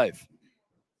whole life.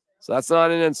 So that's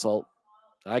not an insult.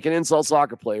 I can insult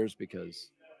soccer players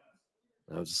because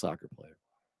I was a soccer player.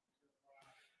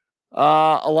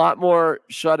 A lot more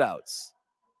shutouts.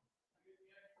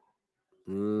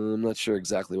 I'm not sure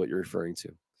exactly what you're referring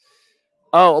to.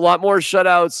 Oh, a lot more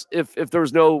shutouts if there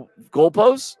was no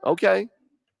goalposts? Okay.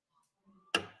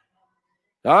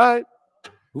 All right.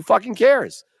 Who fucking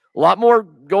cares? A lot more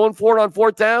going for it on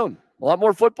 4th down. A lot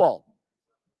more football.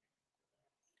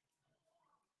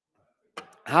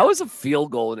 How is a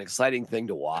field goal an exciting thing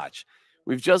to watch?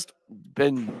 We've just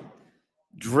been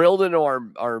drilled into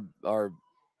our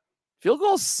field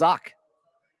goals suck.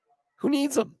 Who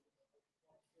needs them?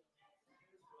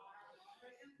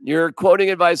 You're quoting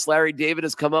advice Larry David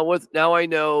has come up with. Now I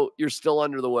know you're still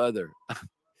under the weather.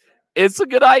 It's a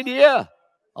good idea.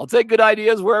 I'll take good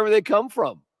ideas wherever they come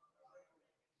from.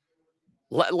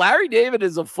 Larry David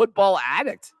is a football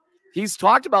addict. He's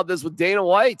talked about this with Dana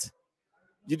White.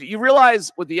 You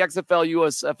realize with the XFL,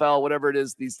 USFL, whatever it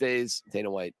is these days, Dana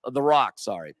White, The Rock,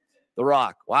 sorry. The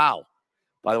Rock. Wow.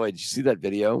 By the way, did you see that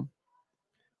video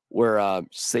where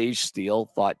Sage Steele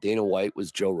thought Dana White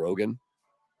was Joe Rogan?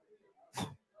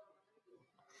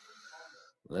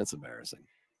 That's embarrassing.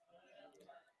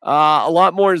 A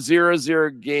lot more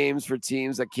 0-0 games for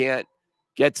teams that can't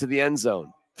get to the end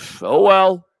zone. Oh,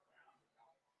 well.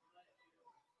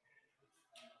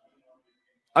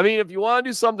 I mean, if you want to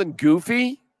do something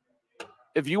goofy,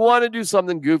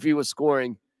 with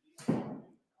scoring,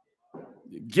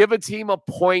 give a team a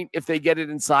point if they get it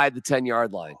inside the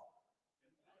 10-yard line.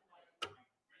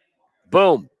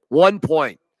 Boom. 1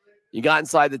 point. You got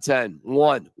inside the 10.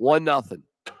 1-0.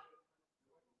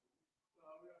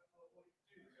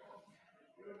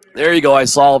 There you go. I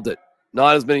solved it.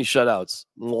 Not as many shutouts.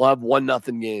 We'll have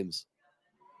 1-0 games.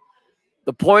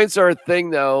 The points are a thing,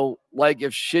 though. Like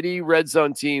if shitty red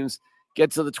zone teams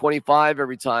get to the 25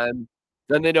 every time,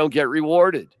 then they don't get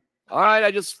rewarded. All right,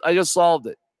 I just solved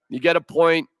it. You get a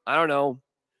point. I don't know.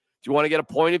 Do you want to get a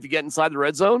point if you get inside the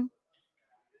red zone?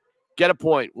 Get a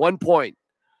point. 1 point.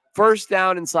 First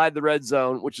down inside the red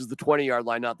zone, which is the 20-yard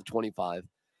line, not the 25.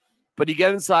 But you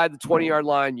get inside the 20-yard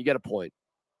line, you get a point.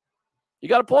 You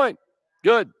got a point.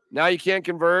 Good. Now you can't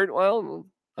convert. Well,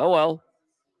 oh well.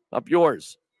 Up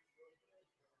yours.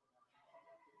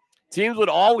 Teams would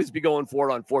always be going for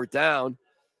it on 4th down.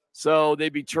 So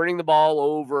they'd be turning the ball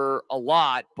over a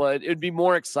lot, but it'd be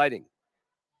more exciting.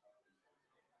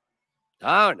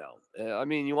 I don't know. I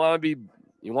mean, you want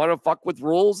to fuck with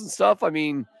rules and stuff? I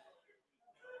mean,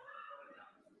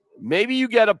 maybe you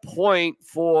get a point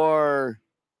for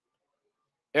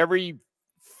every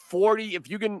 40. If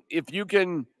you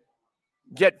can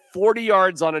get 40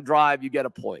 yards on a drive, you get a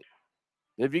point.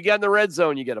 If you get in the red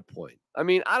zone, you get a point. I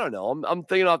mean, I don't know. I'm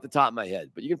thinking off the top of my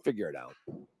head, but you can figure it out.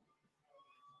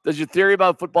 Does your theory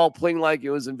about football playing like it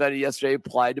was invented yesterday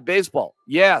apply to baseball?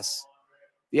 Yes.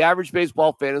 The average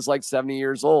baseball fan is like 70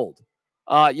 years old.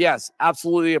 Yes,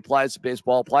 absolutely applies to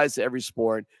baseball, applies to every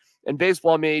sport. And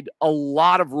baseball made a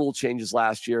lot of rule changes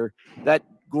last year that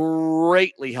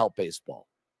greatly helped baseball.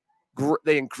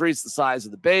 They increased the size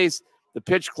of the base. The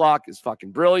pitch clock is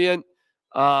fucking brilliant.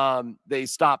 They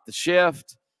stopped the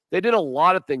shift. They did a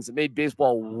lot of things that made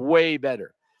baseball way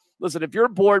better. Listen, if you're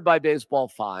bored by baseball,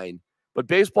 fine. But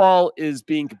baseball is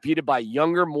being competed by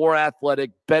younger, more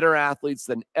athletic, better athletes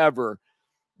than ever.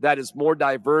 That is more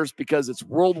diverse because it's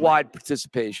worldwide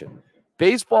participation.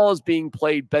 Baseball is being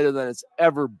played better than it's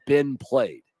ever been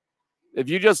played. If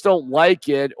you just don't like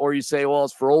it or you say, well,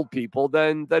 it's for old people,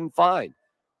 then fine.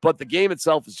 But the game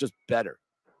itself is just better.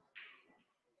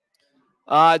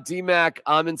 DMac,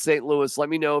 I'm in St. Louis. Let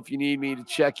me know if you need me to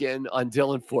check in on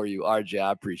Dylan for you, RJ.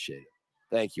 I appreciate it.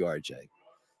 Thank you, RJ.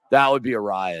 That would be a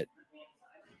riot.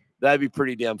 That'd be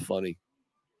pretty damn funny.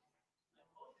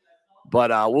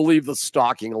 But we'll leave the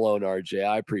stalking alone, RJ.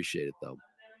 I appreciate it, though.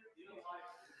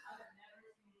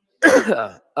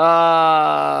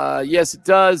 Yes, it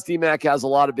does. DMac has a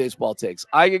lot of baseball takes.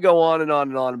 I could go on and on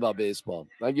and on about baseball.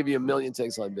 I'll give you a million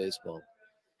takes on baseball.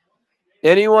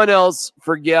 Anyone else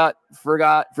forget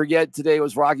today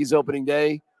was Rocky's opening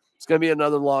day? It's going to be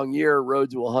another long year, road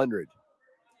to 100.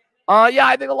 Yeah,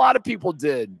 I think a lot of people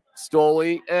did,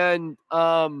 Stoli. And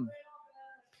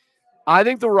I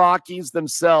think the Rockies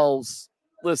themselves,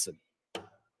 listen,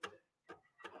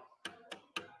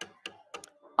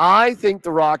 I think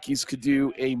the Rockies could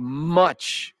do a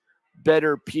much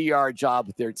better PR job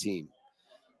with their team.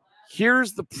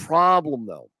 Here's the problem,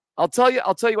 though. I'll tell you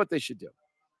what they should do.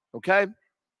 Okay?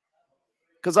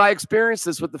 Because I experienced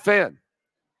this with the fan.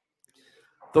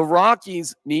 The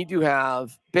Rockies need to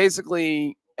have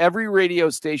basically every radio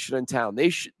station in town. They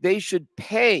should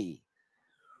pay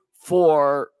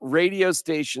for radio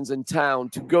stations in town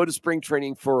to go to spring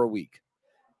training for a week.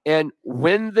 And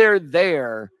when they're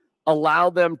there, allow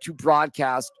them to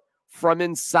broadcast from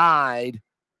inside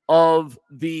of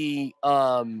the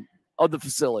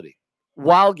facility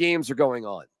while games are going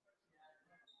on.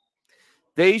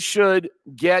 They should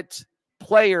get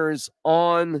players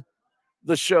on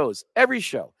the shows, every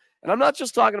show. And I'm not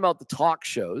just talking about the talk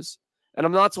shows, and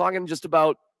I'm not talking just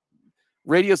about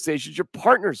radio stations you're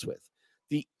partners with.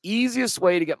 The easiest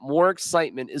way to get more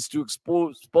excitement is to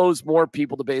expose more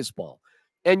people to baseball.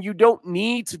 And you don't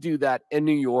need to do that in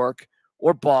New York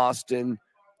or Boston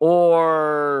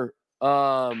or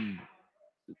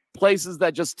places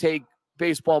that just take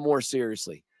baseball more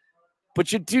seriously.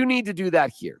 But you do need to do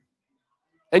that here.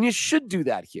 And you should do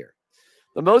that here.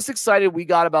 The most excited we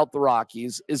got about the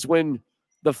Rockies is when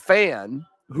the fan,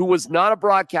 who was not a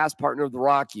broadcast partner of the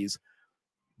Rockies,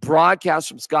 broadcast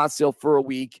from Scottsdale for a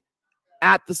week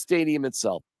at the stadium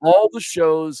itself. All the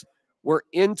shows were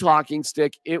in talking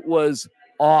stick. It was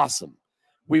awesome.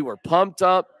 We were pumped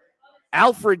up.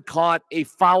 Alfred caught a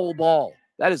foul ball.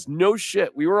 That is no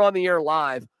shit. We were on the air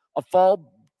live. A foul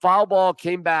ball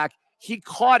came back. He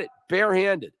caught it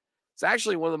barehanded. It's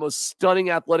actually one of the most stunning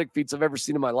athletic feats I've ever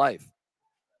seen in my life.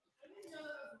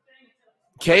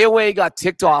 KUWT got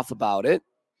ticked off about it.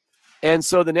 And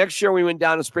so the next year we went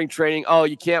down to spring training. Oh,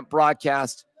 you can't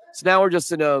broadcast. So now we're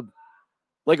just in a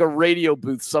radio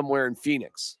booth somewhere in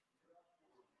Phoenix.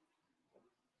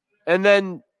 And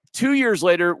then 2 years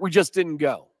later, we just didn't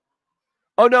go.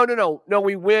 Oh, no,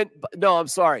 we went. No, I'm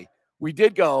sorry. We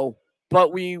did go,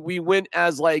 but we went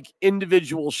as like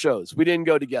individual shows. We didn't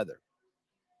go together.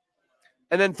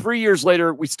 And then 3 years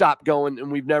later, we stopped going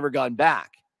and we've never gone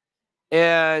back.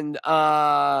 And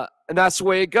that's the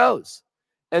way it goes.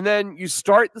 And then you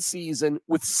start the season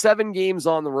with 7 games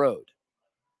on the road.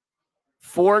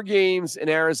 4 games in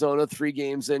Arizona, 3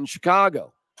 games in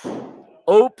Chicago.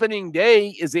 Opening day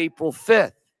is April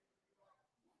 5th.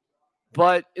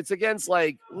 But it's against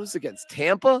who's against?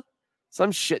 Tampa?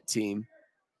 Some shit team.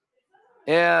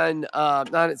 And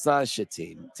it's not a shit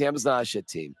team. Tampa's not a shit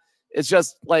team. It's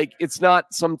just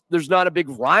there's not a big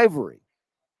rivalry.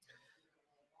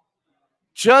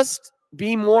 Just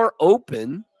be more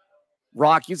open,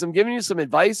 Rockies. I'm giving you some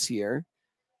advice here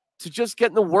to just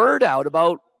getting the word out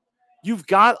about you've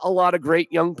got a lot of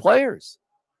great young players.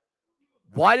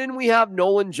 Why didn't we have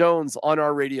Nolan Jones on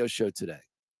our radio show today?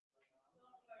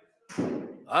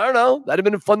 I don't know. That'd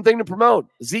have been a fun thing to promote.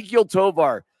 Ezekiel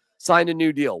Tovar signed a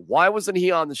new deal. Why wasn't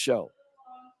he on the show?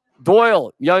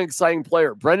 Doyle, young, exciting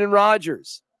player. Brendan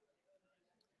Rodgers.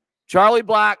 Charlie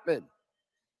Blackmon.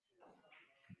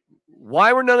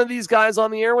 Why were none of these guys on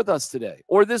the air with us today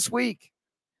or this week?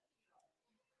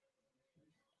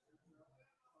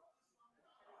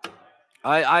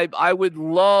 I would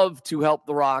love to help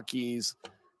the Rockies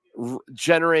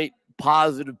generate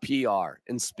positive PR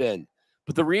and spin.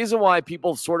 But the reason why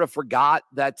people sort of forgot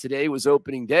that today was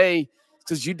opening day is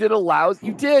because you did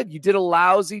a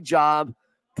lousy job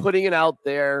putting it out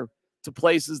there to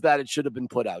places that it should have been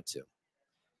put out to.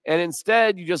 And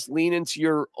instead, you just lean into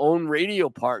your own radio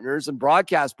partners and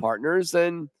broadcast partners,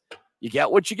 and you get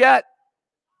what you get.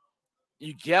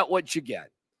 You get what you get.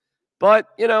 But,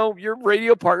 your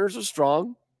radio partners are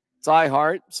strong. It's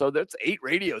iHeart. So that's 8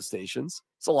 radio stations.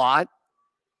 It's a lot.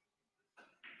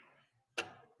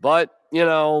 But,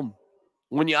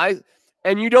 when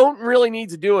you don't really need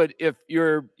to do it if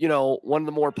you're, one of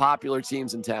the more popular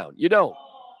teams in town. You don't.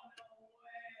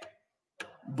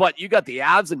 But you got the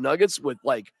Avs and Nuggets with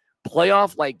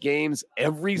playoff games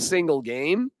every single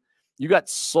game. You got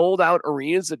sold out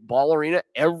arenas at Ball Arena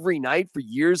every night for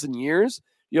years and years.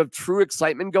 You have true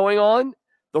excitement going on.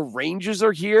 The Rangers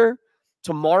are here.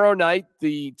 Tomorrow night,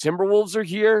 the Timberwolves are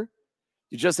here.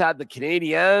 You just had the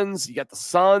Canadiens. You got the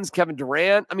Suns, Kevin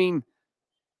Durant. I mean,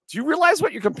 do you realize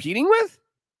what you're competing with?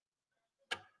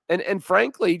 And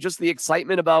frankly, just the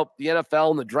excitement about the NFL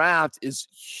and the draft is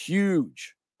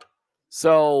huge.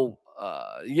 So,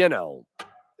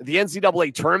 the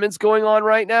NCAA tournament's going on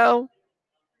right now.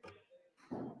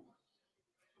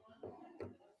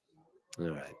 All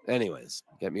right. Anyways,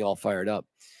 get me all fired up.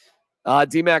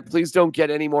 DMac, please don't get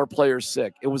any more players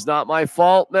sick. It was not my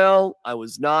fault, Mel. I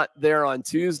was not there on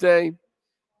Tuesday.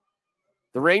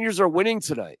 The Rangers are winning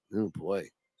tonight. Oh, boy.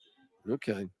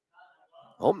 Okay.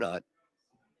 Hope not.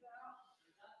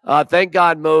 Thank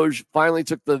God Moj finally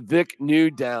took the Vic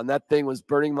nude down. That thing was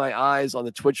burning my eyes on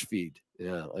the Twitch feed.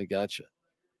 Yeah, I gotcha.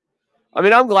 I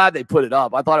mean, I'm glad they put it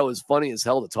up. I thought it was funny as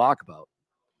hell to talk about.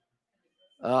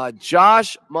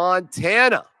 Josh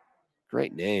Montana.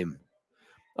 Great name.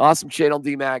 Awesome channel,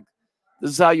 DMac. This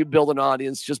is how you build an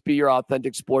audience. Just be your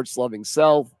authentic sports-loving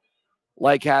self.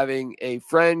 Like having a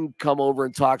friend come over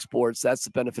and talk sports. That's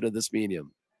the benefit of this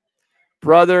medium.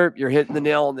 Brother, you're hitting the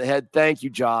nail on the head. Thank you,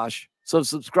 Josh. So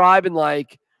subscribe and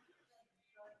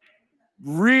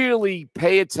really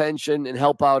pay attention and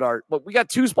help out but we got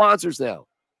 2 sponsors now.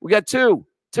 We got 2.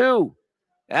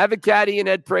 Avid Caddie and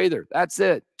Ed Prather. That's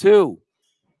it. 2.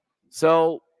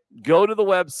 So go to the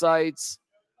websites,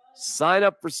 sign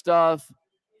up for stuff,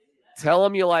 tell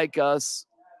them you like us.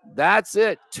 That's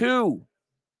it. 2.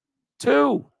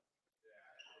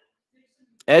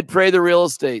 Ed Prather Real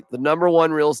Estate, the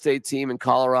 #1 real estate team in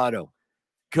Colorado.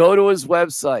 Go to his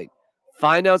website.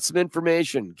 Find out some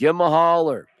information. Give him a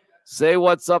holler. Say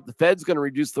what's up. The Fed's going to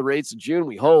reduce the rates in June,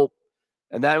 we hope.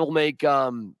 And that will make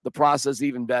the process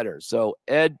even better. So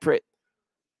Ed Prather,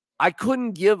 I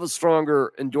couldn't give a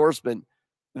stronger endorsement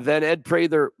than Ed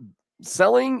Prather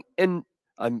selling. And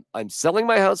I'm selling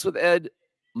my house with Ed.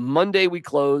 Monday we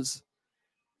close.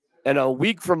 And a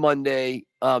week from Monday,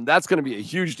 that's going to be a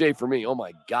huge day for me. Oh,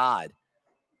 my God.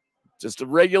 Just a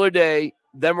regular day.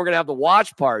 Then we're going to have the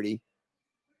watch party.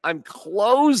 I'm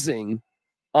closing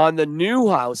on the new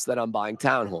house that I'm buying,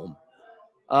 townhome.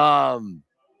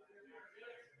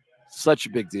 Such a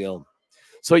big deal.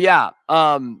 So, yeah,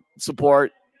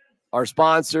 support our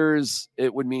sponsors.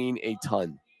 It would mean a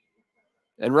ton.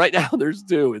 And right now there's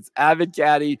 2. It's Avid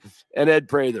Caddie and Ed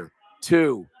Prather.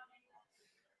 2.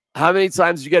 How many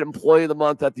times did you get Employee of the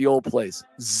Month at the old place?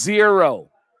 0.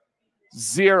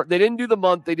 They didn't do the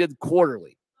month. They did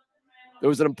quarterly. There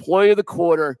was an Employee of the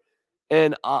Quarter,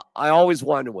 and I always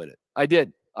wanted to win it. I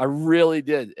did. I really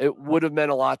did. It would have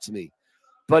meant a lot to me.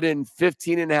 But in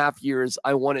 15 and a half years,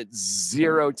 I won it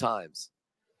 0 times.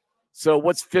 So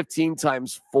what's 15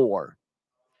 times 4?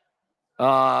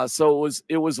 So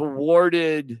it was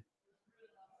awarded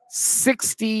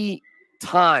 60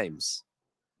 times.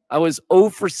 I was 0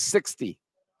 for 60.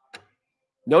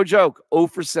 No joke, 0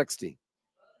 for 60.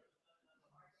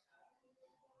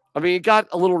 I mean, it got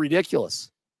a little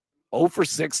ridiculous. 0 for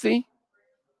 60?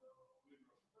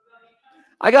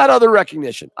 I got other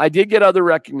recognition. I did get other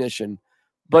recognition,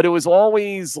 but it was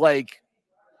always like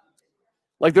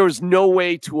there was no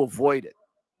way to avoid it.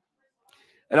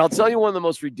 And I'll tell you one of the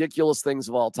most ridiculous things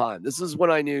of all time. This is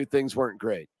when I knew things weren't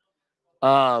great.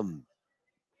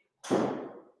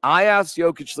 I asked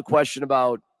Jokic the question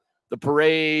about the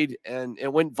parade, and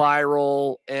it went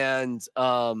viral, and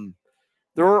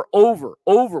there were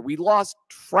we lost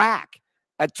track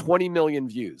at 20 million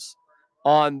views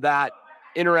on that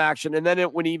interaction, and then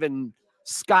it went even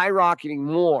skyrocketing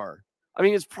more. I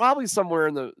mean, it's probably somewhere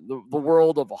in the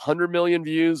world of 100 million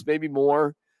views, maybe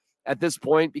more at this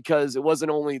point, because it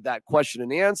wasn't only that question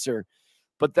and answer,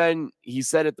 but then he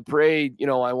said at the parade,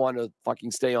 I want to fucking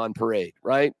stay on parade,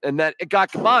 right? And that it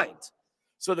got combined.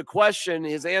 So the question,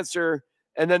 his answer,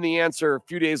 and then the answer a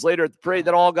few days later at the parade,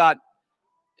 that all got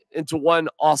into one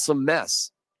awesome mess.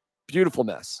 Beautiful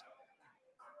mess.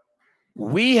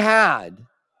 We had,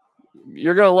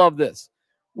 you're going to love this.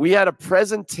 We had a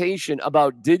presentation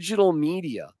about digital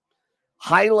media,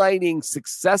 highlighting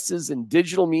successes in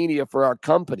digital media for our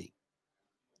company.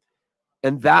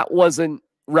 And that wasn't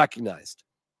recognized.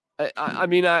 I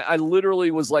mean, I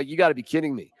literally was like, you got to be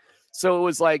kidding me. So it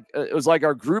was like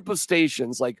our group of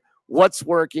stations, like what's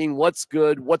working, what's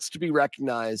good, what's to be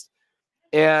recognized.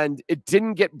 And it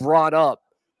didn't get brought up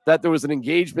that there was an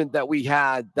engagement that we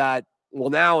had that, well,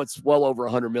 now it's well over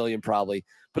 100 million probably.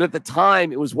 But at the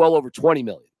time, it was well over 20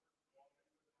 million.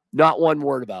 Not one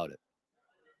word about it.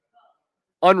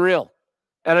 Unreal.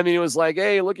 And I mean, it was like,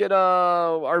 hey, look at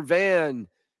our van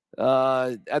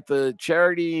at the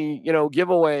charity,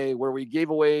 giveaway where we gave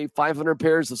away 500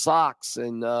 pairs of socks.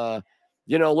 And,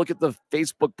 look at the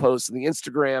Facebook posts and the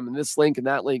Instagram and this link and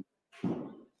that link.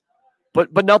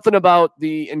 But nothing about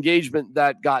the engagement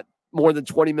that got more than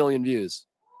 20 million views.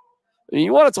 And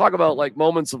you want to talk about like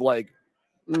moments of like,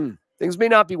 things may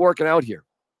not be working out here.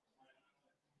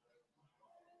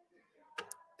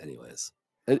 Anyways,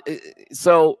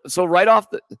 so right off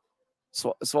the,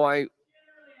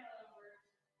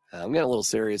 I'm getting a little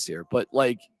serious here, but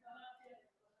like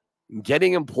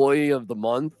getting employee of the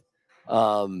month,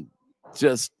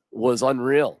 just was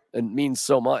unreal and means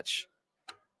so much.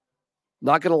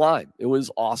 Not going to lie. It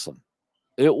was awesome.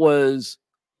 It was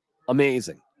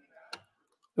amazing.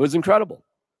 It was incredible.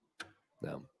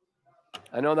 Now,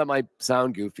 I know that might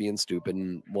sound goofy and stupid,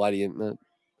 and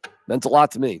meant a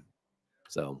lot to me.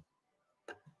 So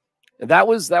that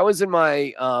was in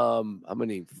my, how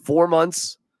many, 4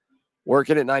 months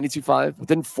working at 92.5.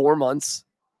 Within 4 months,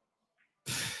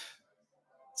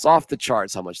 it's off the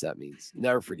charts how much that means.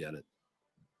 Never forget it.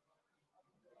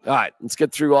 All right, let's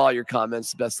get through all your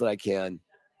comments the best that I can.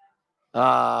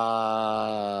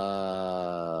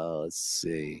 Let's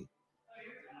see.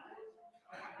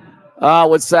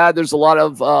 What's sad, there's a lot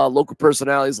of local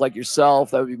personalities like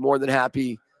yourself that would be more than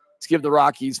happy to give the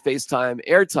Rockies FaceTime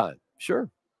airtime. Sure.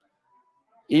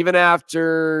 Even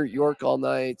after York all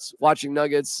night, watching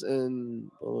Nuggets and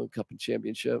Cup and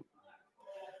Championship.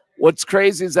 What's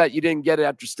crazy is that you didn't get it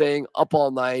after staying up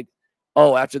all night.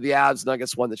 Oh, after the Avs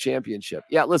Nuggets won the championship.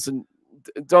 Yeah, listen,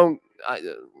 it's in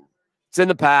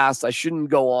the past. I shouldn't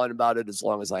go on about it as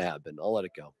long as I have been. I'll let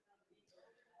it go.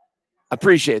 I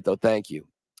appreciate it, though. Thank you.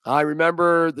 I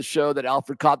remember the show that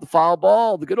Alfred caught the foul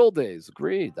ball, the good old days.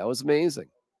 Agreed. That was amazing.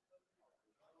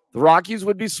 The Rockies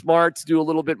would be smart to do a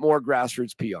little bit more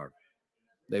grassroots PR.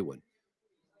 They would.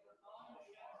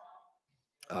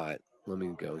 All right, let me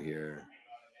go here.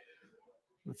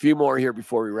 A few more here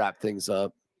before we wrap things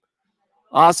up.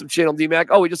 Awesome channel, DMac.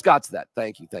 Oh, we just got to that.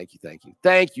 Thank you, thank you, thank you.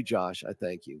 Thank you, Josh. I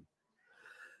thank you.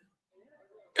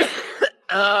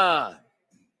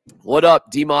 What up,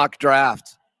 DMac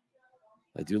draft?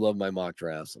 I do love my mock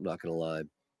drafts. I'm not going to lie.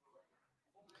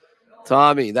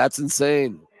 Tommy, that's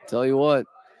insane. Tell you what.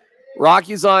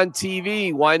 Rockies on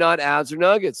TV. Why not Avs or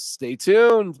Nuggets? Stay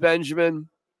tuned, Benjamin.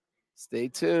 Stay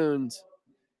tuned.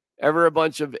 Ever a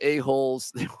bunch of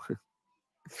a-holes.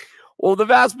 Well, the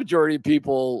vast majority of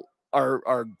people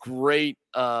are great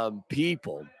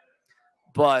people.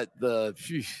 But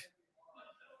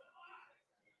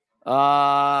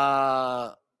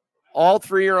all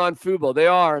three are on Fubo. They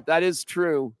are. That is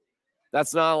true.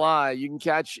 That's not a lie. You can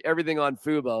catch everything on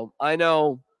Fubo. I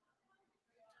know.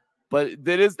 But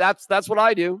that's what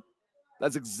I do.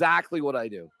 That's exactly what I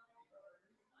do.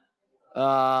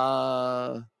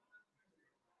 I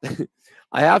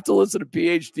have to listen to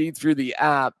PhD through the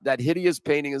app. That hideous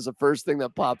painting is the first thing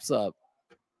that pops up.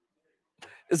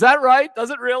 Is that right? Does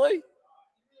it really?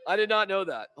 I did not know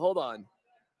that. Hold on.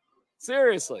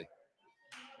 Seriously.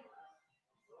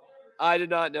 I did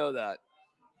not know that.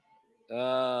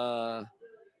 All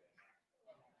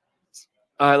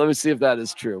right, let me see if that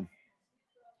is true.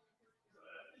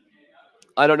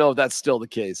 I don't know if that's still the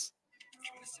case.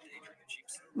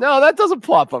 No, that doesn't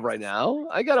pop up right now.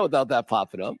 I got it without that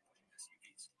popping up.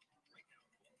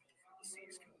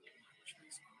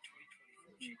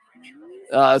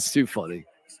 That's too funny.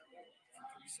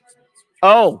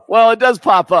 Oh, well, it does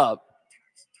pop up.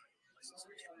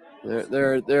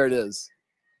 There it is.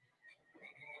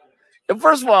 And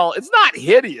first of all, it's not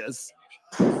hideous.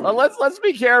 Let's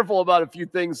be careful about a few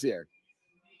things here.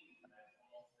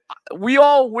 We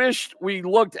all wished we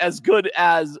looked as good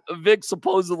as Vic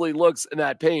supposedly looks in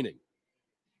that painting.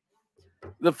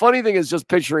 The funny thing is just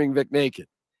picturing Vic naked.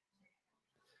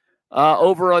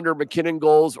 Over under McKinnon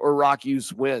goals or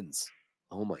Rockies wins.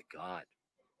 Oh my God.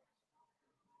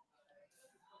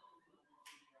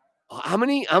 How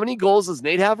many goals does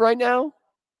Nate have right now?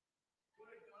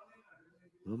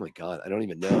 Oh my God, I don't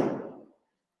even know.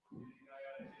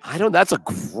 That's a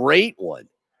great one.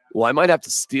 Well, I might have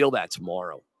to steal that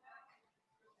tomorrow.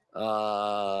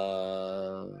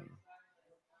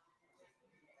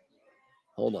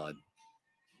 Hold on.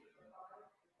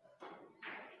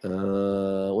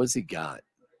 What's he got?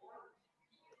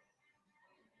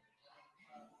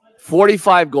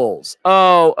 45 goals.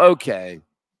 Oh, okay.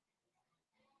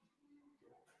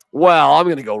 Well, I'm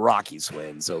going to go Rockies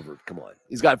wins over. Come on.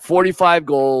 He's got 45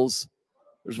 goals.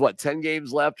 There's 10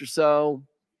 games left or so.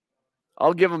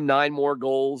 I'll give him 9 more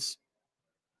goals.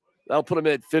 That'll put him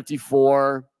at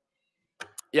 54.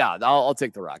 Yeah, I'll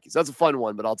take the Rockies. That's a fun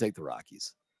one, but I'll take the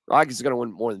Rockies. Rockies are going to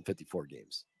win more than 54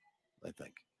 games, I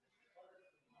think.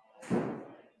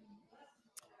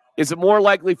 Is it more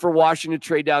likely for Washington to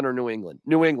trade down or New England?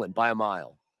 New England by a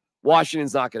mile.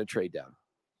 Washington's not going to trade down.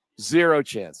 0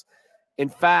 chance. In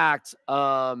fact,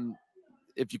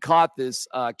 if you caught this,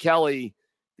 Kelly,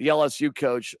 the LSU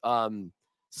coach,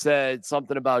 said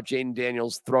something about Jaden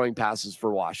Daniels throwing passes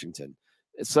for Washington.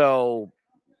 So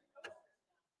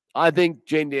I think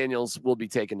Jaden Daniels will be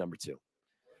taking number 2.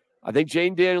 I think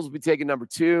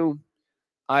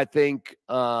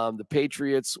the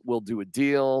Patriots will do a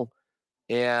deal,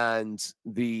 and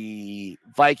the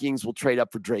Vikings will trade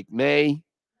up for Drake May,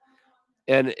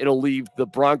 and it'll leave the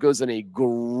Broncos in a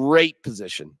great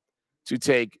position to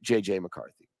take J.J.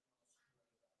 McCarthy.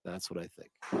 That's what I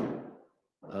think.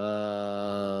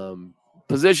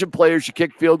 Position players should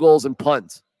kick field goals and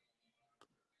punt.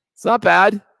 It's not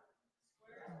bad.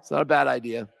 It's not a bad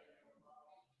idea.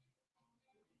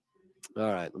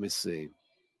 All right, let me see.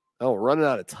 Oh, we're running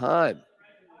out of time.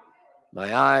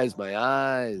 My eyes.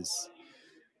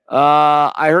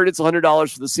 I heard it's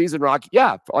 $100 for the season, Rocky.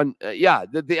 Yeah,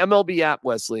 the MLB app,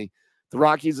 Wesley. The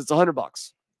Rockies, it's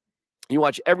 $100. You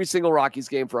watch every single Rockies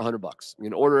game for $100. You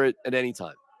can order it at any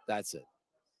time. That's it.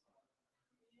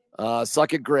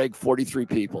 Suck it, Greg. 43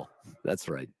 people. That's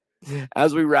right.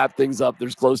 As we wrap things up,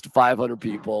 there's close to 500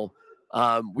 people.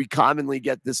 We commonly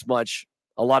get this much,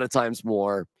 a lot of times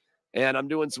more. And I'm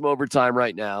doing some overtime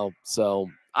right now. So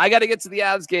I got to get to the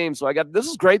Avs game. So this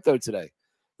is great though today.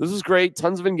 This is great.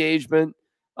 Tons of engagement.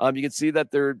 You can see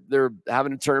that they're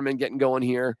having a tournament getting going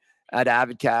here at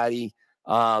Avid Caddie.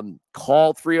 Call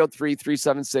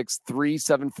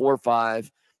 303-376-3745.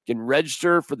 You can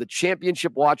register for the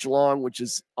championship watch along, which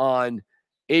is on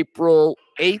April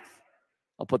 8th.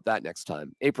 I'll put that next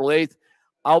time. April 8th.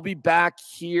 I'll be back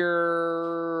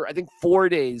here, I think 4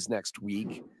 days next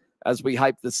week as we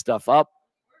hype this stuff up.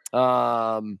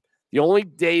 The only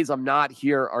days I'm not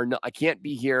here I can't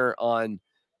be here on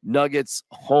Nuggets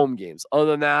home games. Other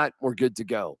than that, we're good to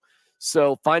go.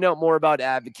 So find out more about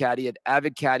Avid Caddie at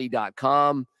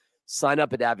avidcaddie.com. Sign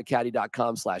up at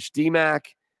avidcaddie.com/DMac.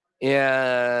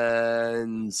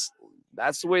 And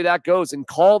that's the way that goes. And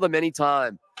call them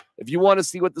anytime. If you want to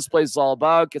see what this place is all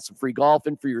about, get some free golf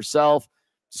in for yourself,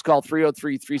 just call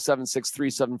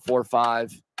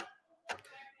 303-376-3745.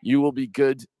 You will be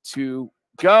good to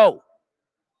go.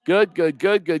 Good.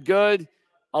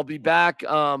 I'll be back.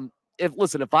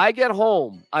 If I get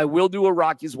home, I will do a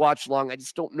Rockies watch along. I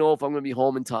just don't know if I'm going to be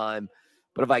home in time.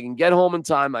 But if I can get home in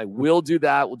time, I will do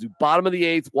that. We'll do bottom of the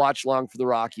 8th watch along for the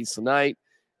Rockies tonight.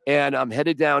 And I'm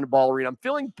headed down to Ball Arena. I'm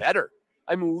feeling better.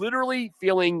 I'm literally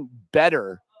feeling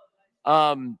better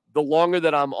the longer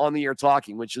that I'm on the air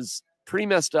talking, which is pretty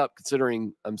messed up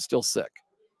considering I'm still sick.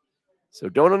 So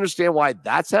don't understand why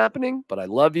that's happening, but I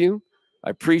love you. I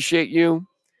appreciate you.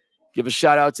 Give a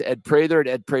shout out to Ed Prather at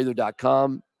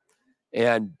edprather.com.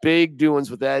 And big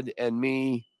doings with Ed and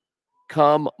me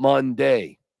come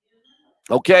Monday.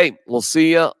 Okay, we'll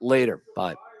see you later.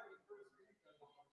 Bye.